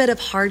quite a bit of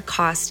hard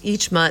cost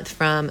each month,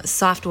 from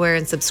software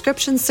and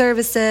subscription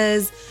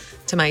services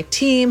to my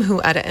team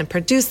who edit and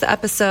produce the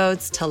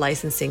episodes, to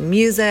licensing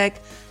music,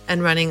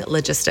 and running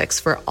logistics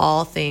for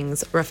all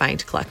things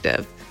Refined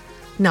Collective.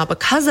 Now,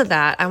 because of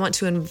that, I want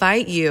to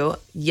invite you,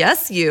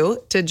 yes,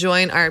 you, to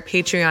join our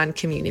Patreon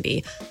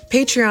community.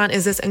 Patreon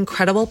is this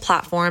incredible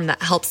platform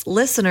that helps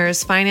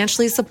listeners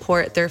financially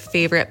support their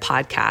favorite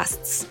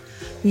podcasts.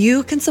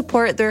 You can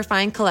support the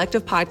Refined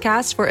Collective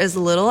podcast for as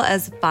little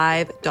as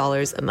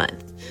 $5 a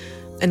month.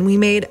 And we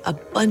made a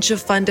bunch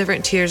of fun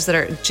different tiers that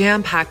are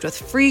jam-packed with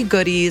free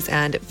goodies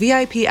and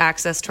VIP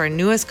access to our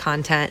newest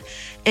content.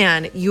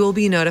 And you will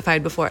be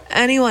notified before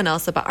anyone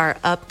else about our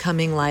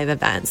upcoming live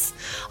events.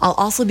 I'll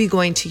also be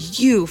going to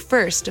you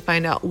first to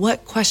find out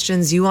what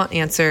questions you want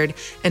answered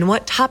and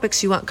what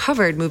topics you want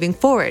covered moving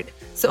forward.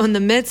 So in the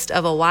midst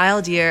of a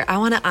wild year, I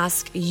want to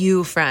ask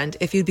you, friend,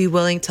 if you'd be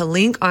willing to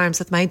link arms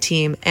with my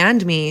team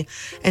and me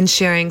in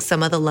sharing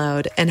some of the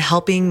load and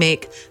helping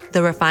make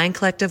the Refined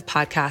Collective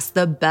podcast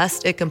the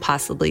best it can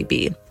possibly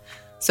be.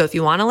 So if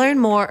you want to learn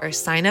more or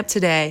sign up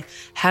today,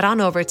 head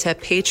on over to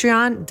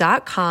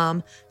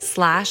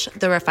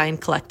patreon.com/The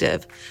Refined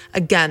Collective.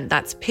 Again,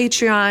 that's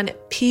Patreon,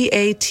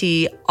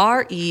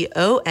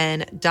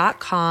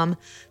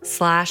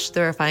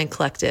 patreon.com/The Refined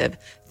Collective.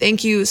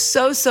 Thank you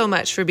so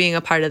much for being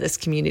a part of this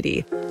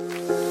community.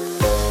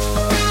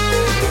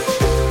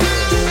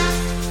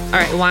 All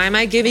right, why am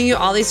I giving you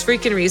all these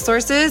freaking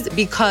resources?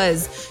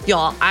 Because,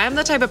 y'all, I'm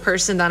the type of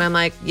person that I'm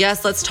like,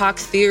 yes, let's talk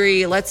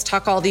theory. Let's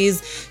talk all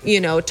these,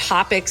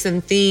 topics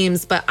and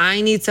themes, but I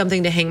need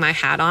something to hang my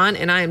hat on.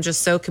 And I am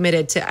just so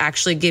committed to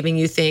actually giving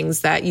you things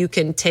that you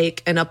can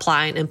take and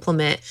apply and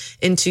implement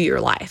into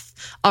your life.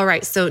 All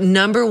right, so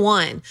number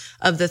one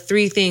of the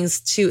 3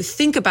 things to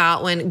think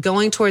about when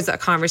going towards that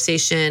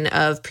conversation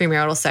of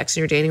premarital sex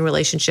in your dating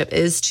relationship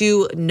is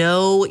to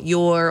know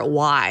your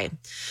why.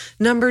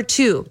 Number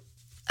 2,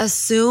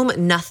 assume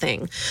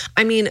nothing.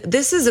 I mean,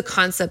 this is a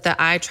concept that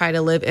I try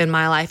to live in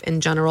my life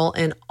in general,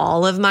 in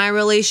all of my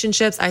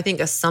relationships. I think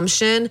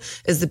assumption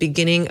is the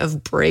beginning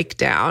of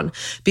breakdown,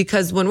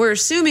 because when we're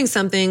assuming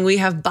something, we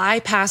have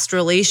bypassed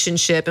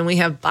relationship and we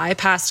have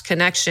bypassed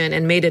connection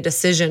and made a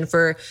decision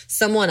for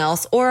someone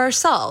else or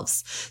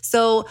ourselves.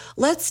 So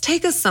let's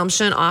take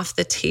assumption off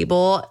the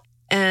table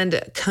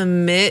and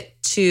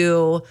commit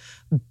to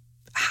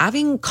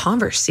having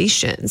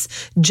conversations.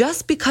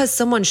 Just because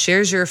someone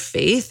shares your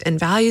faith and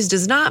values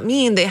does not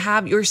mean they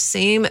have your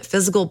same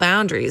physical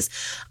boundaries.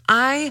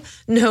 I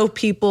know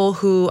people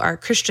who are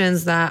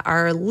Christians that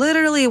are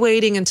literally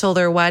waiting until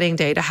their wedding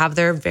day to have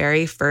their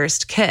very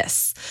first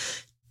kiss.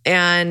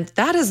 And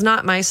that is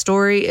not my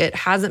story. It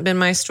hasn't been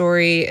my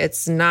story.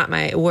 It's not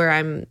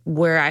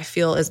where I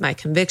feel is my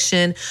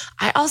conviction.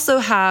 I also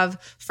have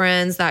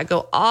friends that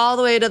go all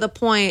the way to the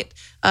point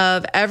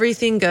of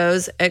everything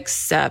goes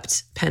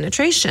except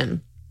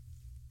penetration,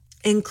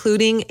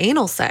 including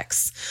anal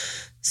sex.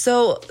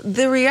 So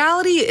the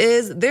reality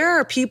is there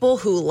are people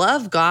who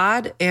love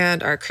God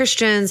and are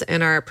Christians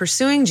and are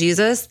pursuing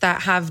Jesus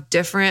that have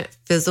different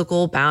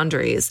physical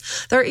boundaries.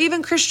 There are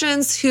even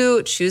Christians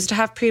who choose to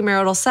have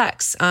premarital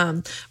sex.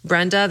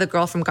 Brenda, the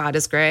girl from God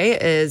is Gray,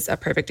 is a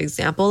perfect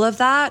example of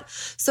that.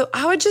 So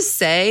I would just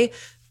say,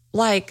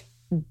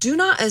 do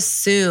not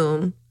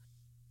assume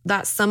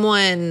that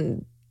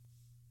someone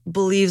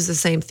believes the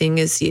same thing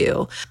as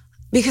you.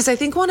 Because I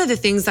think one of the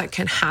things that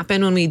can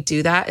happen when we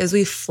do that is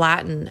we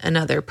flatten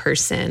another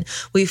person.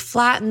 We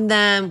flatten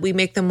them, we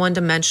make them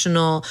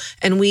one-dimensional,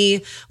 and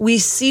we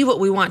see what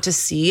we want to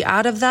see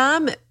out of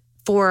them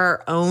for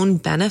our own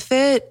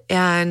benefit.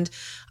 And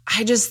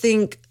I just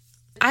think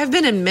I've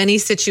been in many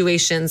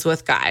situations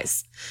with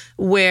guys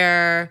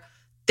where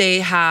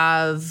they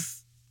have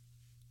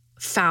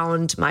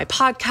found my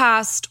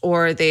podcast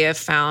or they have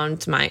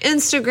found my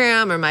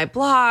Instagram or my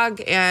blog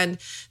and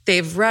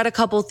they've read a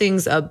couple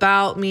things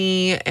about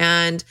me.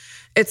 And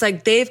it's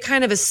like they've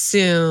kind of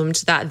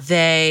assumed that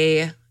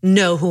they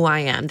know who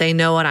I am. They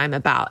know what I'm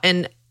about.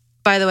 And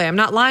by the way, I'm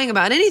not lying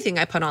about anything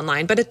I put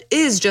online, but it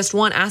is just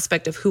one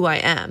aspect of who I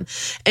am.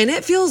 And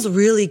it feels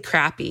really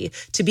crappy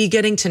to be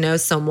getting to know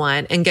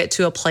someone and get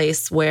to a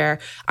place where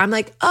I'm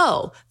like,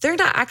 oh, they're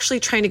not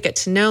actually trying to get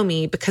to know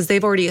me because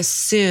they've already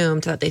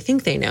assumed that they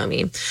think they know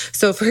me.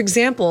 So for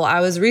example, I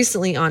was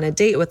recently on a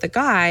date with a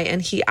guy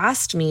and he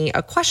asked me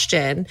a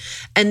question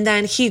and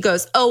then he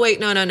goes, oh, wait,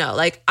 no.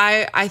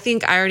 I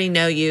think I already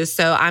know you,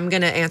 so I'm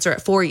going to answer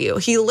it for you.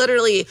 He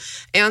literally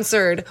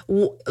answered,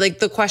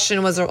 the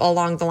question was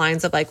along the line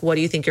of what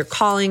do you think your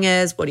calling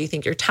is? What do you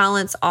think your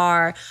talents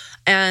are?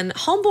 And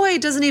homeboy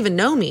doesn't even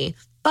know me,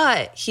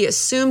 but he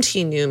assumed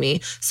he knew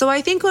me. So I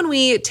think when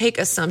we take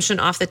assumption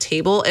off the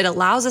table, it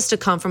allows us to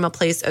come from a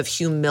place of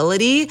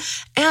humility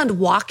and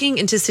walking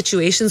into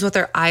situations with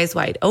our eyes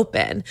wide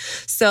open.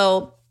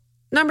 So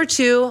number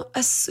 2,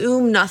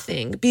 assume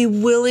nothing. Be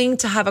willing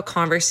to have a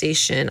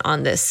conversation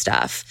on this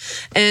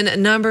stuff.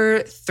 And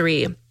number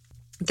 3,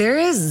 there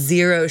is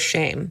zero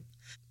shame.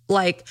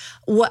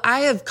 What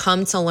I have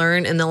come to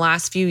learn in the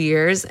last few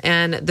years,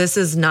 and this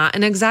is not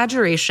an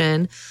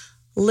exaggeration,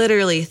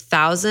 Literally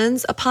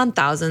thousands upon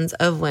thousands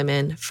of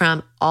women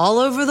from all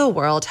over the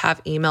world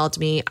have emailed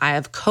me. I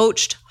have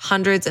coached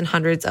hundreds and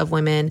hundreds of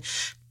women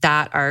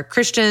that are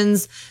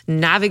Christians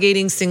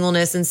navigating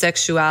singleness and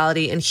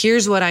sexuality. And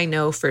here's what I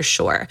know for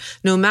sure.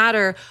 No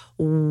matter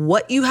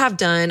what you have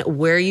done,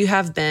 where you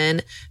have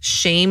been,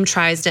 shame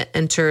tries to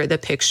enter the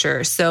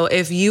picture. So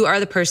if you are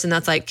the person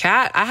that's like,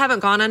 Kat, I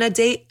haven't gone on a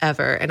date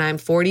ever and I'm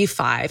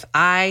 45,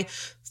 I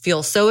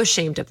feel so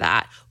ashamed of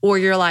that. Or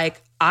you're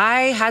like,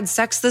 I had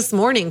sex this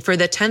morning for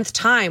the 10th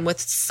time with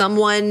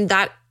someone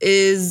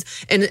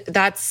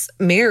that's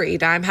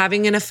married. I'm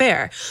having an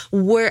affair.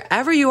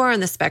 Wherever you are on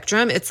the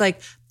spectrum, it's like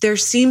there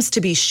seems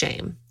to be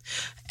shame.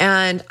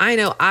 And I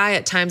know I,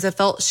 at times, have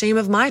felt shame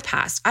of my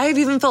past. I have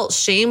even felt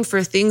shame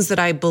for things that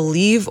I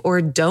believe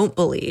or don't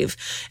believe.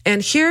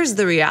 And here's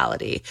the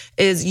reality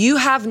is you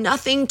have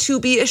nothing to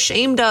be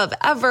ashamed of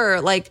ever.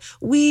 Like,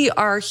 we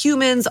are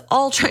humans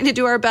all trying to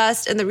do our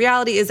best. And the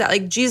reality is that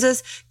like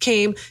Jesus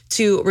came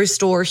to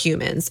restore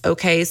humans.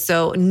 Okay.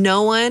 So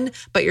no one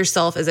but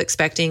yourself is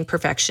expecting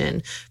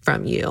perfection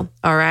from you.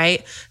 All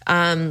right.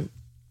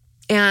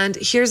 And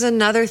here's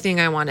another thing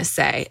I want to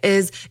say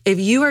is if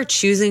you are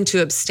choosing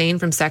to abstain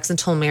from sex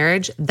until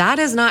marriage, that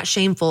is not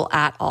shameful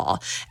at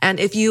all. And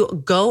if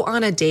you go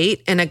on a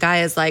date and a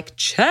guy is like,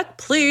 check,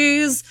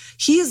 please,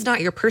 he is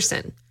not your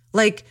person.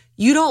 Like,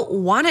 you don't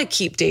want to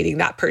keep dating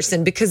that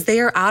person because they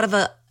are out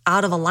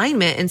of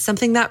alignment and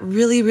something that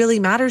really, really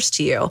matters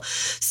to you.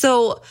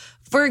 So,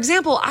 for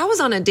example, I was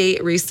on a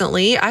date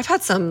recently. I've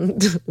had some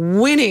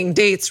winning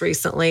dates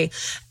recently.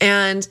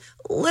 And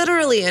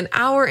literally an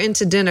hour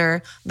into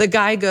dinner, the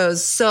guy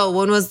goes, so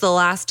when was the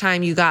last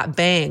time you got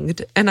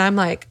banged? And I'm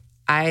like,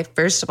 I,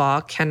 first of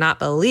all, cannot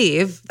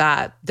believe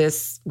that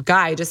this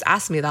guy just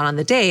asked me that on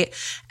the date.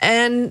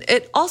 And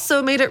it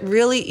also made it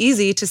really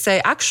easy to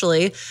say,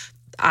 actually,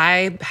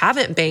 I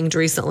haven't banged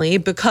recently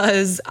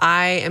because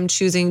I am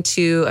choosing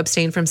to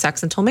abstain from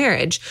sex until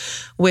marriage,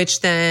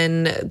 which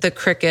then the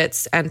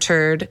crickets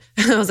entered.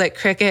 I was like,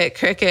 cricket,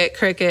 cricket,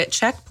 cricket,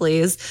 check,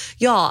 please.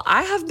 Y'all,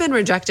 I have been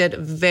rejected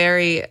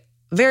very,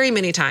 very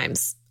many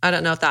times. I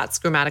don't know if that's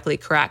grammatically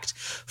correct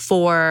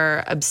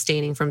for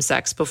abstaining from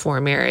sex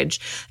before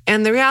marriage.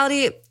 And the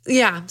reality,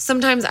 yeah,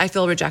 sometimes I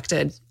feel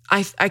rejected.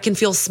 I can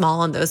feel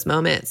small in those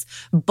moments,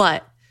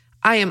 but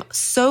I am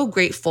so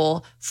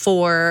grateful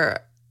for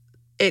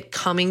it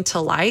coming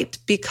to light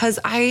because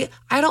I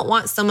don't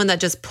want someone that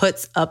just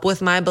puts up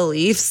with my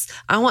beliefs.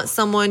 I want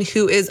someone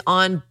who is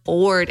on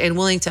board and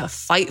willing to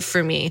fight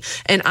for me,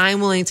 and I'm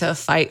willing to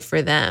fight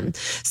for them.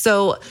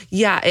 So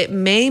yeah, it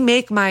may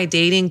make my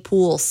dating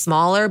pool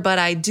smaller, but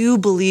I do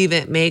believe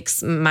it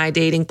makes my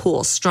dating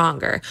pool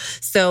stronger.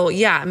 So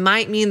yeah, it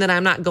might mean that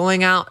I'm not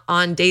going out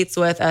on dates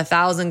with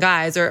 1,000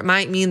 guys, or it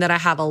might mean that I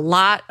have a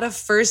lot of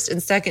first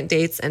and second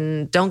dates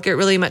and don't get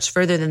really much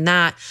further than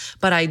that.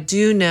 But I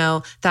do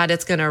know that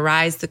it's going to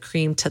rise the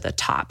cream to the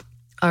top.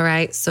 All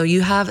right. So you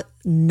have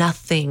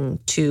nothing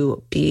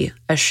to be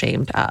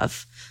ashamed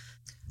of.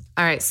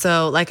 All right.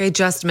 So like I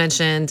just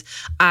mentioned,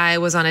 I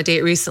was on a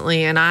date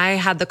recently and I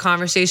had the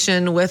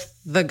conversation with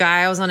the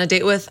guy I was on a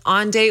date with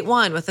on date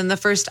one within the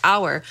first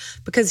hour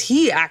because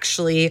he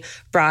actually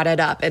brought it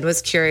up and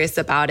was curious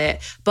about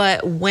it.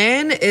 But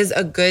when is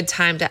a good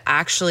time to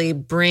actually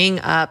bring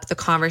up the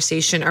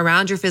conversation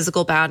around your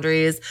physical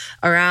boundaries,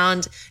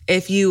 around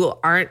if you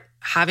aren't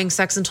having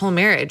sex until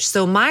marriage?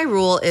 So my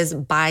rule is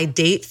by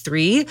date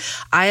 3,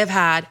 I have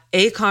had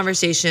a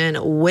conversation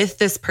with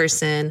this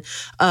person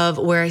of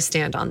where I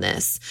stand on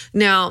this.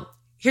 Now,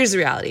 here's the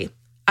reality.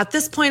 At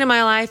this point in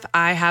my life,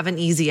 I have an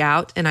easy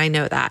out, and I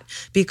know that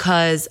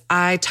because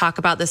I talk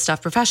about this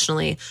stuff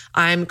professionally.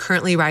 I'm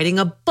currently writing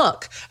a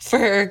book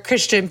for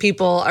Christian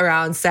people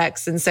around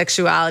sex and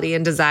sexuality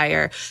and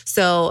desire.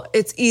 So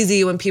it's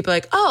easy when people are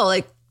like, oh,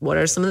 like, what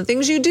are some of the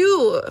things you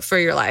do for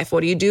your life?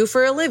 What do you do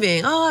for a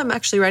living? Oh, I'm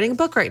actually writing a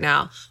book right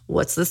now.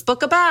 What's this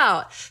book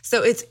about?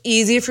 So it's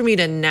easy for me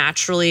to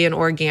naturally and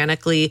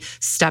organically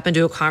step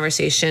into a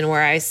conversation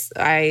where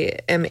I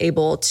am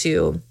able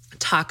to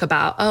talk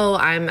about, oh,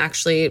 I'm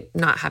actually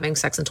not having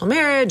sex until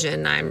marriage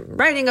and I'm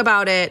writing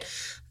about it,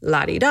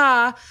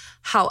 la-di-da.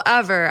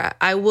 However,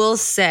 I will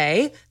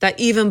say that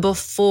even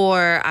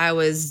before I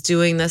was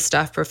doing this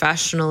stuff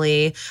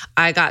professionally,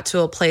 I got to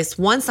a place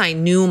once I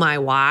knew my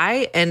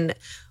why, and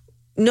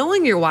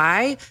knowing your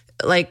why,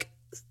 like,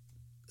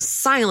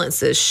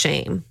 silences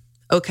shame.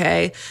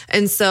 Okay.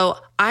 And so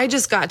I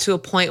just got to a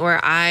point where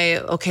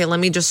let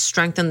me just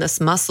strengthen this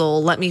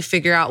muscle. Let me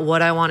figure out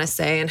what I want to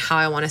say and how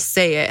I want to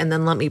say it. And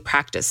then let me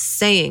practice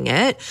saying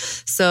it.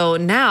 So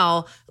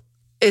now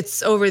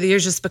it's over the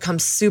years just become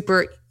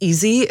super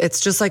easy. It's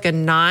just like a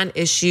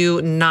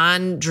non-issue,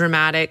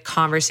 non-dramatic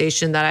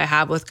conversation that I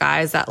have with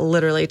guys that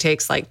literally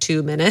takes like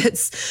 2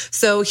 minutes.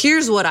 So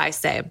here's what I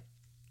say.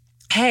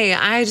 Hey,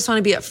 I just want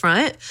to be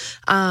upfront.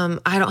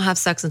 I don't have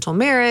sex until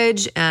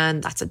marriage,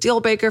 and that's a deal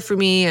breaker for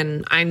me.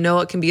 And I know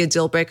it can be a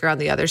deal breaker on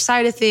the other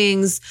side of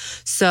things.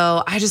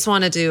 So I just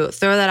wanted to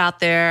throw that out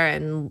there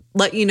and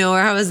let you know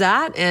where I was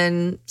at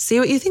and see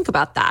what you think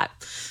about that.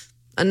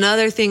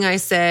 Another thing I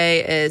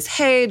say is,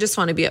 hey, just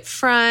want to be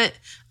upfront.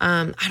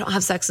 I don't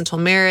have sex until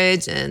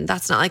marriage, and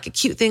that's not like a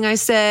cute thing I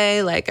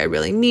say. Like, I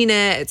really mean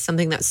it. It's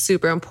something that's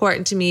super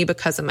important to me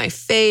because of my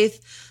faith.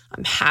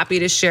 I'm happy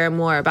to share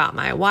more about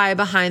my why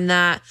behind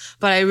that,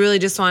 but I really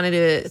just wanted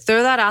to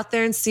throw that out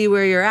there and see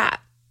where you're at.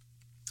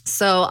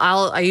 So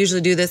I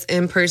usually do this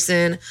in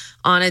person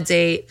on a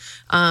date.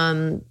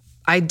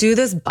 I do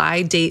this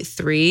by date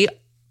 3,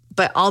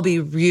 but I'll be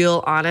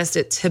real honest.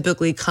 It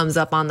typically comes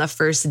up on the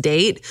first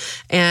date.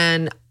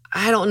 And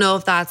I don't know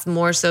if that's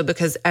more so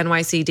because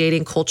NYC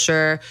dating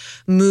culture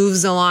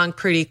moves along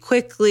pretty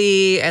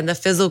quickly and the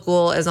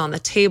physical is on the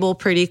table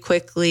pretty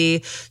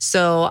quickly.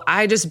 So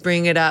I just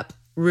bring it up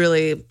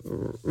really,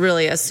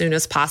 really as soon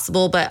as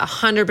possible, but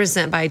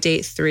 100% by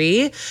date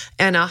 3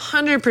 and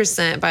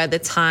 100% by the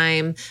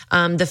time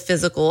the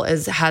physical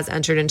has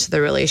entered into the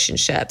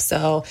relationship.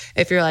 So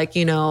if you're like,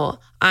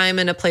 I'm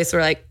in a place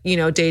where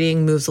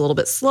dating moves a little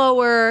bit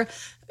slower,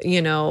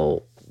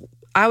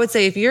 I would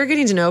say if you're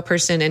getting to know a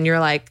person and you're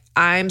like,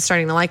 I'm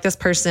starting to like this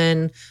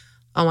person,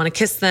 I want to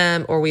kiss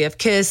them, or we have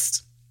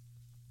kissed,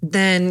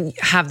 then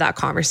have that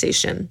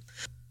conversation.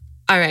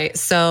 All right.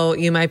 So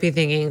you might be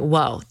thinking,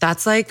 whoa,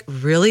 that's like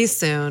really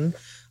soon.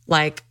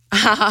 Like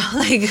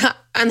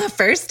on the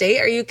first date,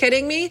 are you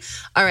kidding me?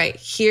 All right.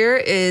 Here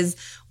is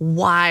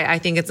why I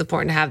think it's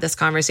important to have this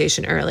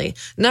conversation early.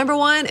 Number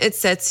 1, it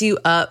sets you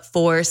up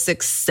for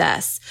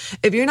success.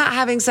 If you're not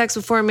having sex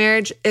before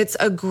marriage, it's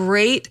a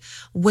great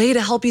way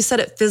to help you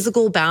set up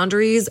physical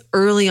boundaries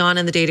early on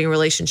in the dating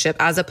relationship,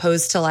 as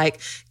opposed to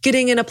like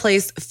getting in a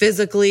place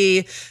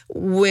physically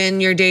when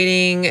you're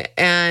dating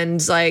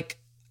and like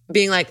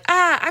being like,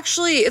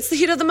 actually, it's the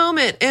heat of the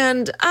moment.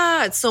 And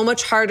it's so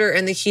much harder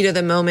in the heat of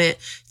the moment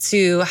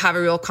to have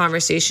a real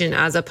conversation,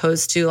 as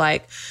opposed to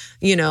like,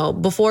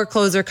 before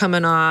clothes are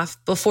coming off,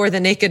 before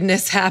the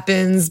nakedness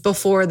happens,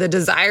 before the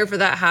desire for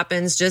that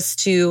happens, just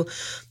to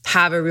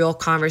have a real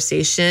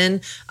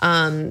conversation.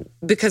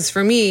 Because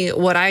for me,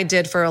 what I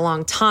did for a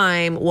long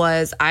time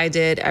was I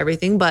did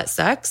everything but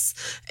sex.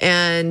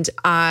 And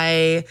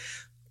I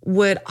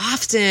would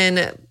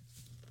often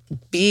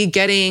be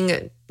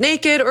getting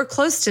naked or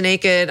close to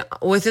naked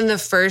within the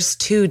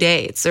first 2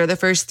 dates or the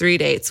first 3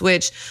 dates,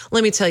 which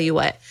let me tell you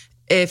what,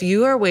 if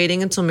you are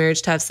waiting until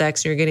marriage to have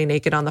sex and you're getting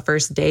naked on the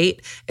first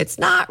date, it's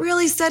not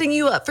really setting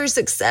you up for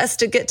success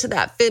to get to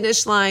that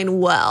finish line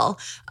well.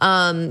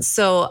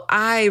 So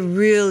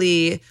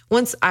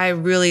once I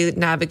really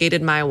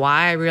navigated my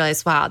why, I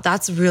realized, wow,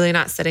 that's really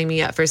not setting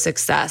me up for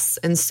success.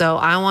 And so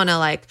I want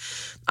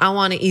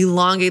to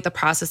elongate the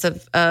process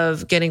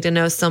of getting to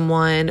know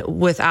someone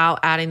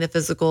without adding the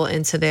physical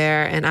into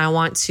there. And I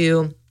want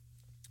to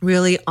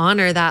really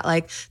honor that,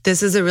 like,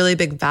 this is a really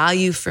big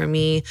value for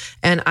me.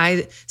 And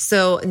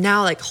so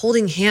now like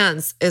holding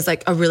hands is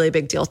like a really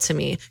big deal to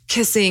me.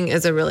 Kissing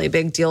is a really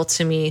big deal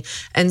to me.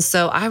 And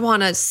so I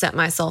want to set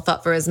myself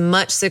up for as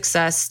much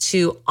success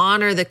to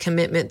honor the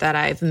commitment that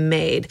I've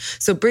made.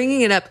 So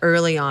bringing it up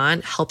early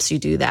on helps you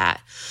do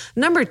that.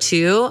 Number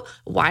 2,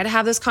 why to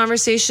have this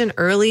conversation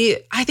early?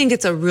 I think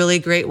it's a really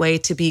great way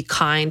to be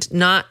kind,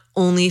 not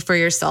only for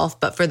yourself,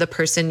 but for the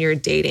person you're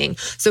dating.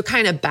 So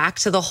kind of back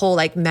to the whole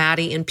like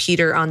Maddie and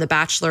Peter on the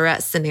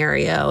Bachelorette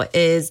scenario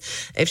is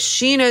if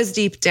she knows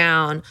deep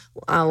down,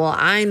 well,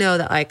 I know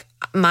that like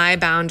my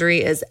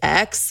boundary is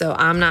X, so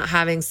I'm not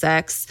having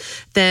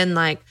sex, then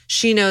like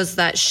she knows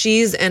that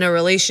she's in a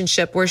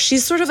relationship where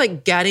she's sort of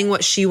like getting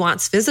what she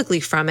wants physically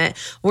from it.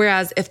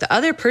 Whereas if the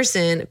other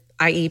person,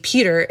 i.e.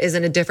 Peter, is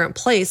in a different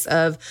place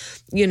of,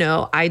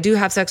 I do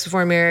have sex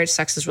before marriage.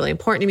 Sex is really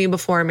important to me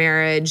before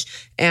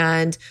marriage.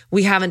 And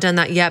we haven't done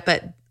that yet,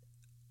 but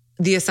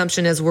the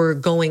assumption is we're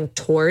going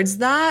towards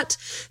that.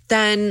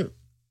 Then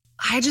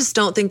I just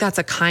don't think that's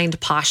a kind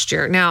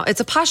posture. Now, it's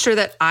a posture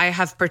that I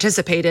have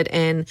participated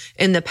in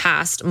the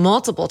past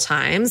multiple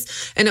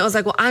times. And it was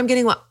like, well, I'm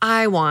getting what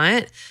I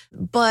want.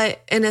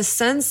 But in a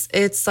sense,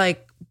 it's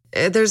like,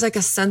 there's like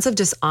a sense of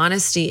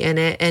dishonesty in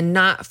it and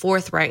not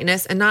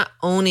forthrightness and not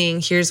owning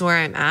here's where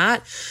I'm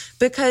at,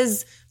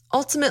 because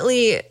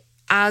ultimately,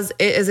 as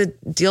it is a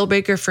deal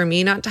breaker for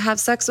me not to have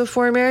sex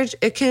before marriage,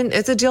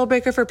 it's a deal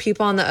breaker for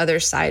people on the other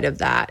side of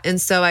that. And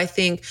so I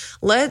think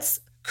let's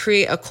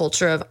create a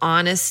culture of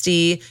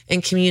honesty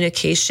and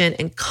communication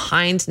and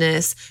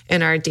kindness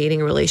in our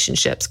dating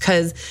relationships.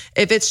 Because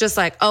if it's just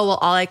like, oh, well,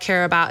 all I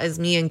care about is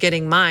me and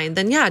getting mine,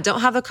 then yeah,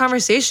 don't have a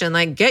conversation.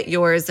 Like, get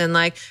yours and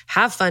like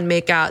have fun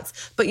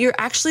makeouts, but you're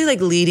actually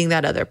like leading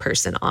that other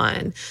person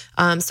on.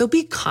 So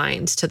be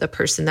kind to the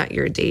person that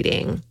you're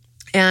dating.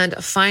 And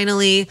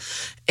finally,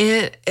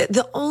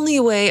 the only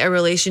way a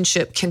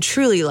relationship can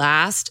truly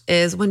last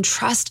is when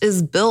trust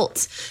is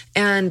built.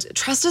 And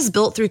trust is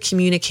built through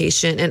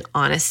communication and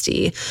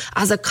honesty.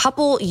 As a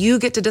couple, you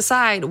get to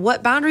decide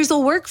what boundaries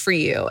will work for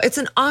you. It's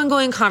an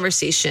ongoing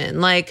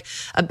conversation. Like,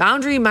 a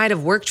boundary might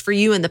have worked for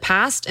you in the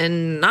past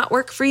and not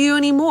work for you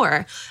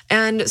anymore.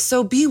 And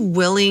so be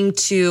willing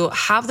to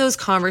have those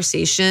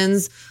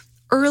conversations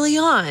early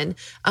on,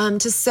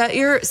 to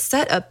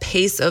set a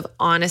pace of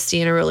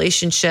honesty in a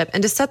relationship,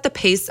 and to set the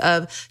pace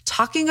of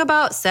talking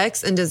about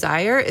sex and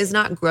desire is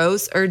not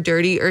gross or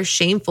dirty or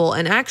shameful.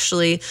 And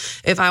actually,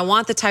 if I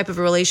want the type of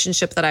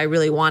relationship that I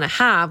really want to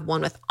have,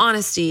 one with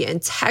honesty,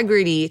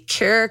 integrity,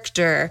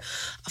 character,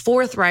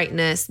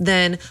 forthrightness,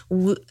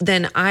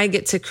 then I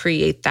get to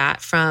create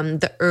that from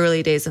the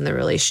early days in the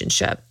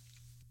relationship.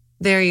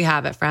 There you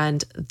have it,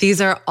 friend.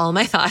 These are all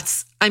my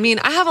thoughts. I mean,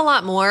 I have a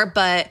lot more,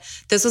 but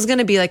this was going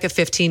to be like a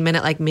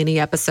 15-minute like mini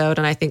episode.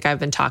 And I think I've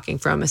been talking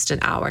for almost an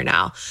hour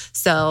now.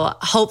 So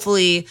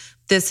hopefully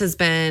this has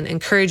been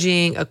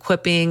encouraging,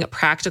 equipping,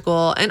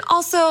 practical. And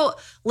also,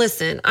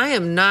 listen, I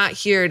am not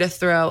here to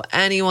throw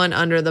anyone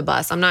under the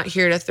bus. I'm not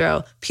here to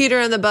throw Peter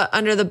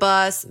under the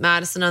bus,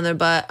 Madison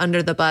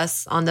under the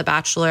bus on The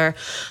Bachelor.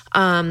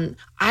 I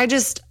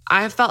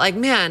felt like,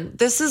 man,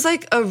 this is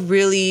like a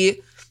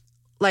really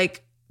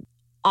like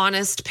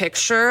honest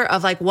picture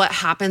of like what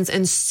happens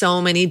in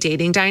so many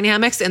dating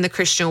dynamics in the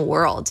Christian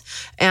world.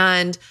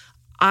 And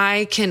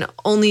I can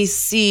only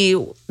see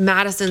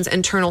Madison's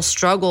internal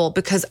struggle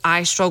because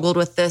I struggled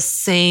with the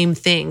same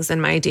things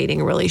in my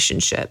dating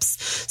relationships.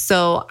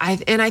 So I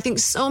think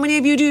so many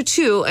of you do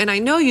too. And I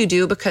know you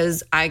do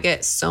because I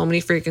get so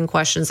many freaking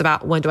questions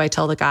about when do I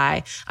tell the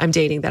guy I'm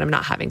dating that I'm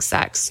not having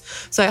sex.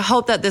 So I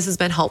hope that this has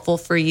been helpful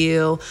for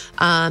you.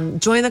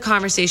 Join the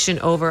conversation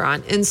over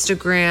on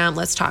Instagram.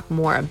 Let's talk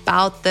more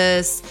about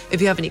this.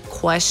 If you have any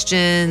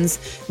questions,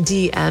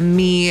 DM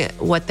me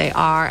what they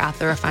are at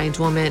The Refined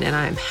Woman, and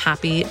I'm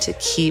happy to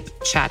keep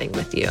chatting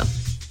with you.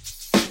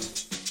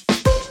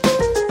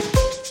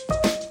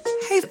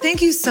 Hey,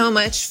 thank you so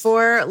much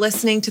for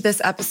listening to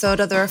this episode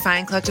of the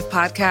Refined Collective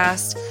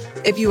podcast.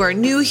 If you are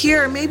new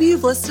here, maybe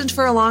you've listened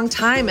for a long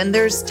time and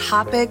there's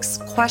topics,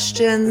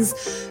 questions,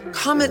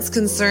 comments,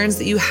 concerns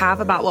that you have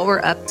about what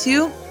we're up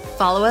to,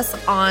 follow us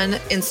on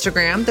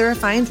Instagram, The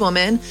Refined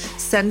Woman.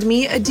 Send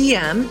me a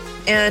DM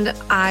and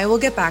I will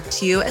get back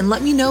to you and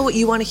let me know what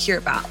you want to hear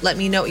about. Let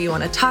me know what you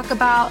want to talk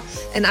about,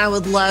 and I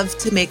would love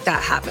to make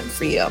that happen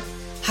for you.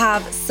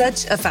 Have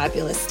such a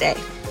fabulous day.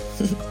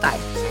 Bye.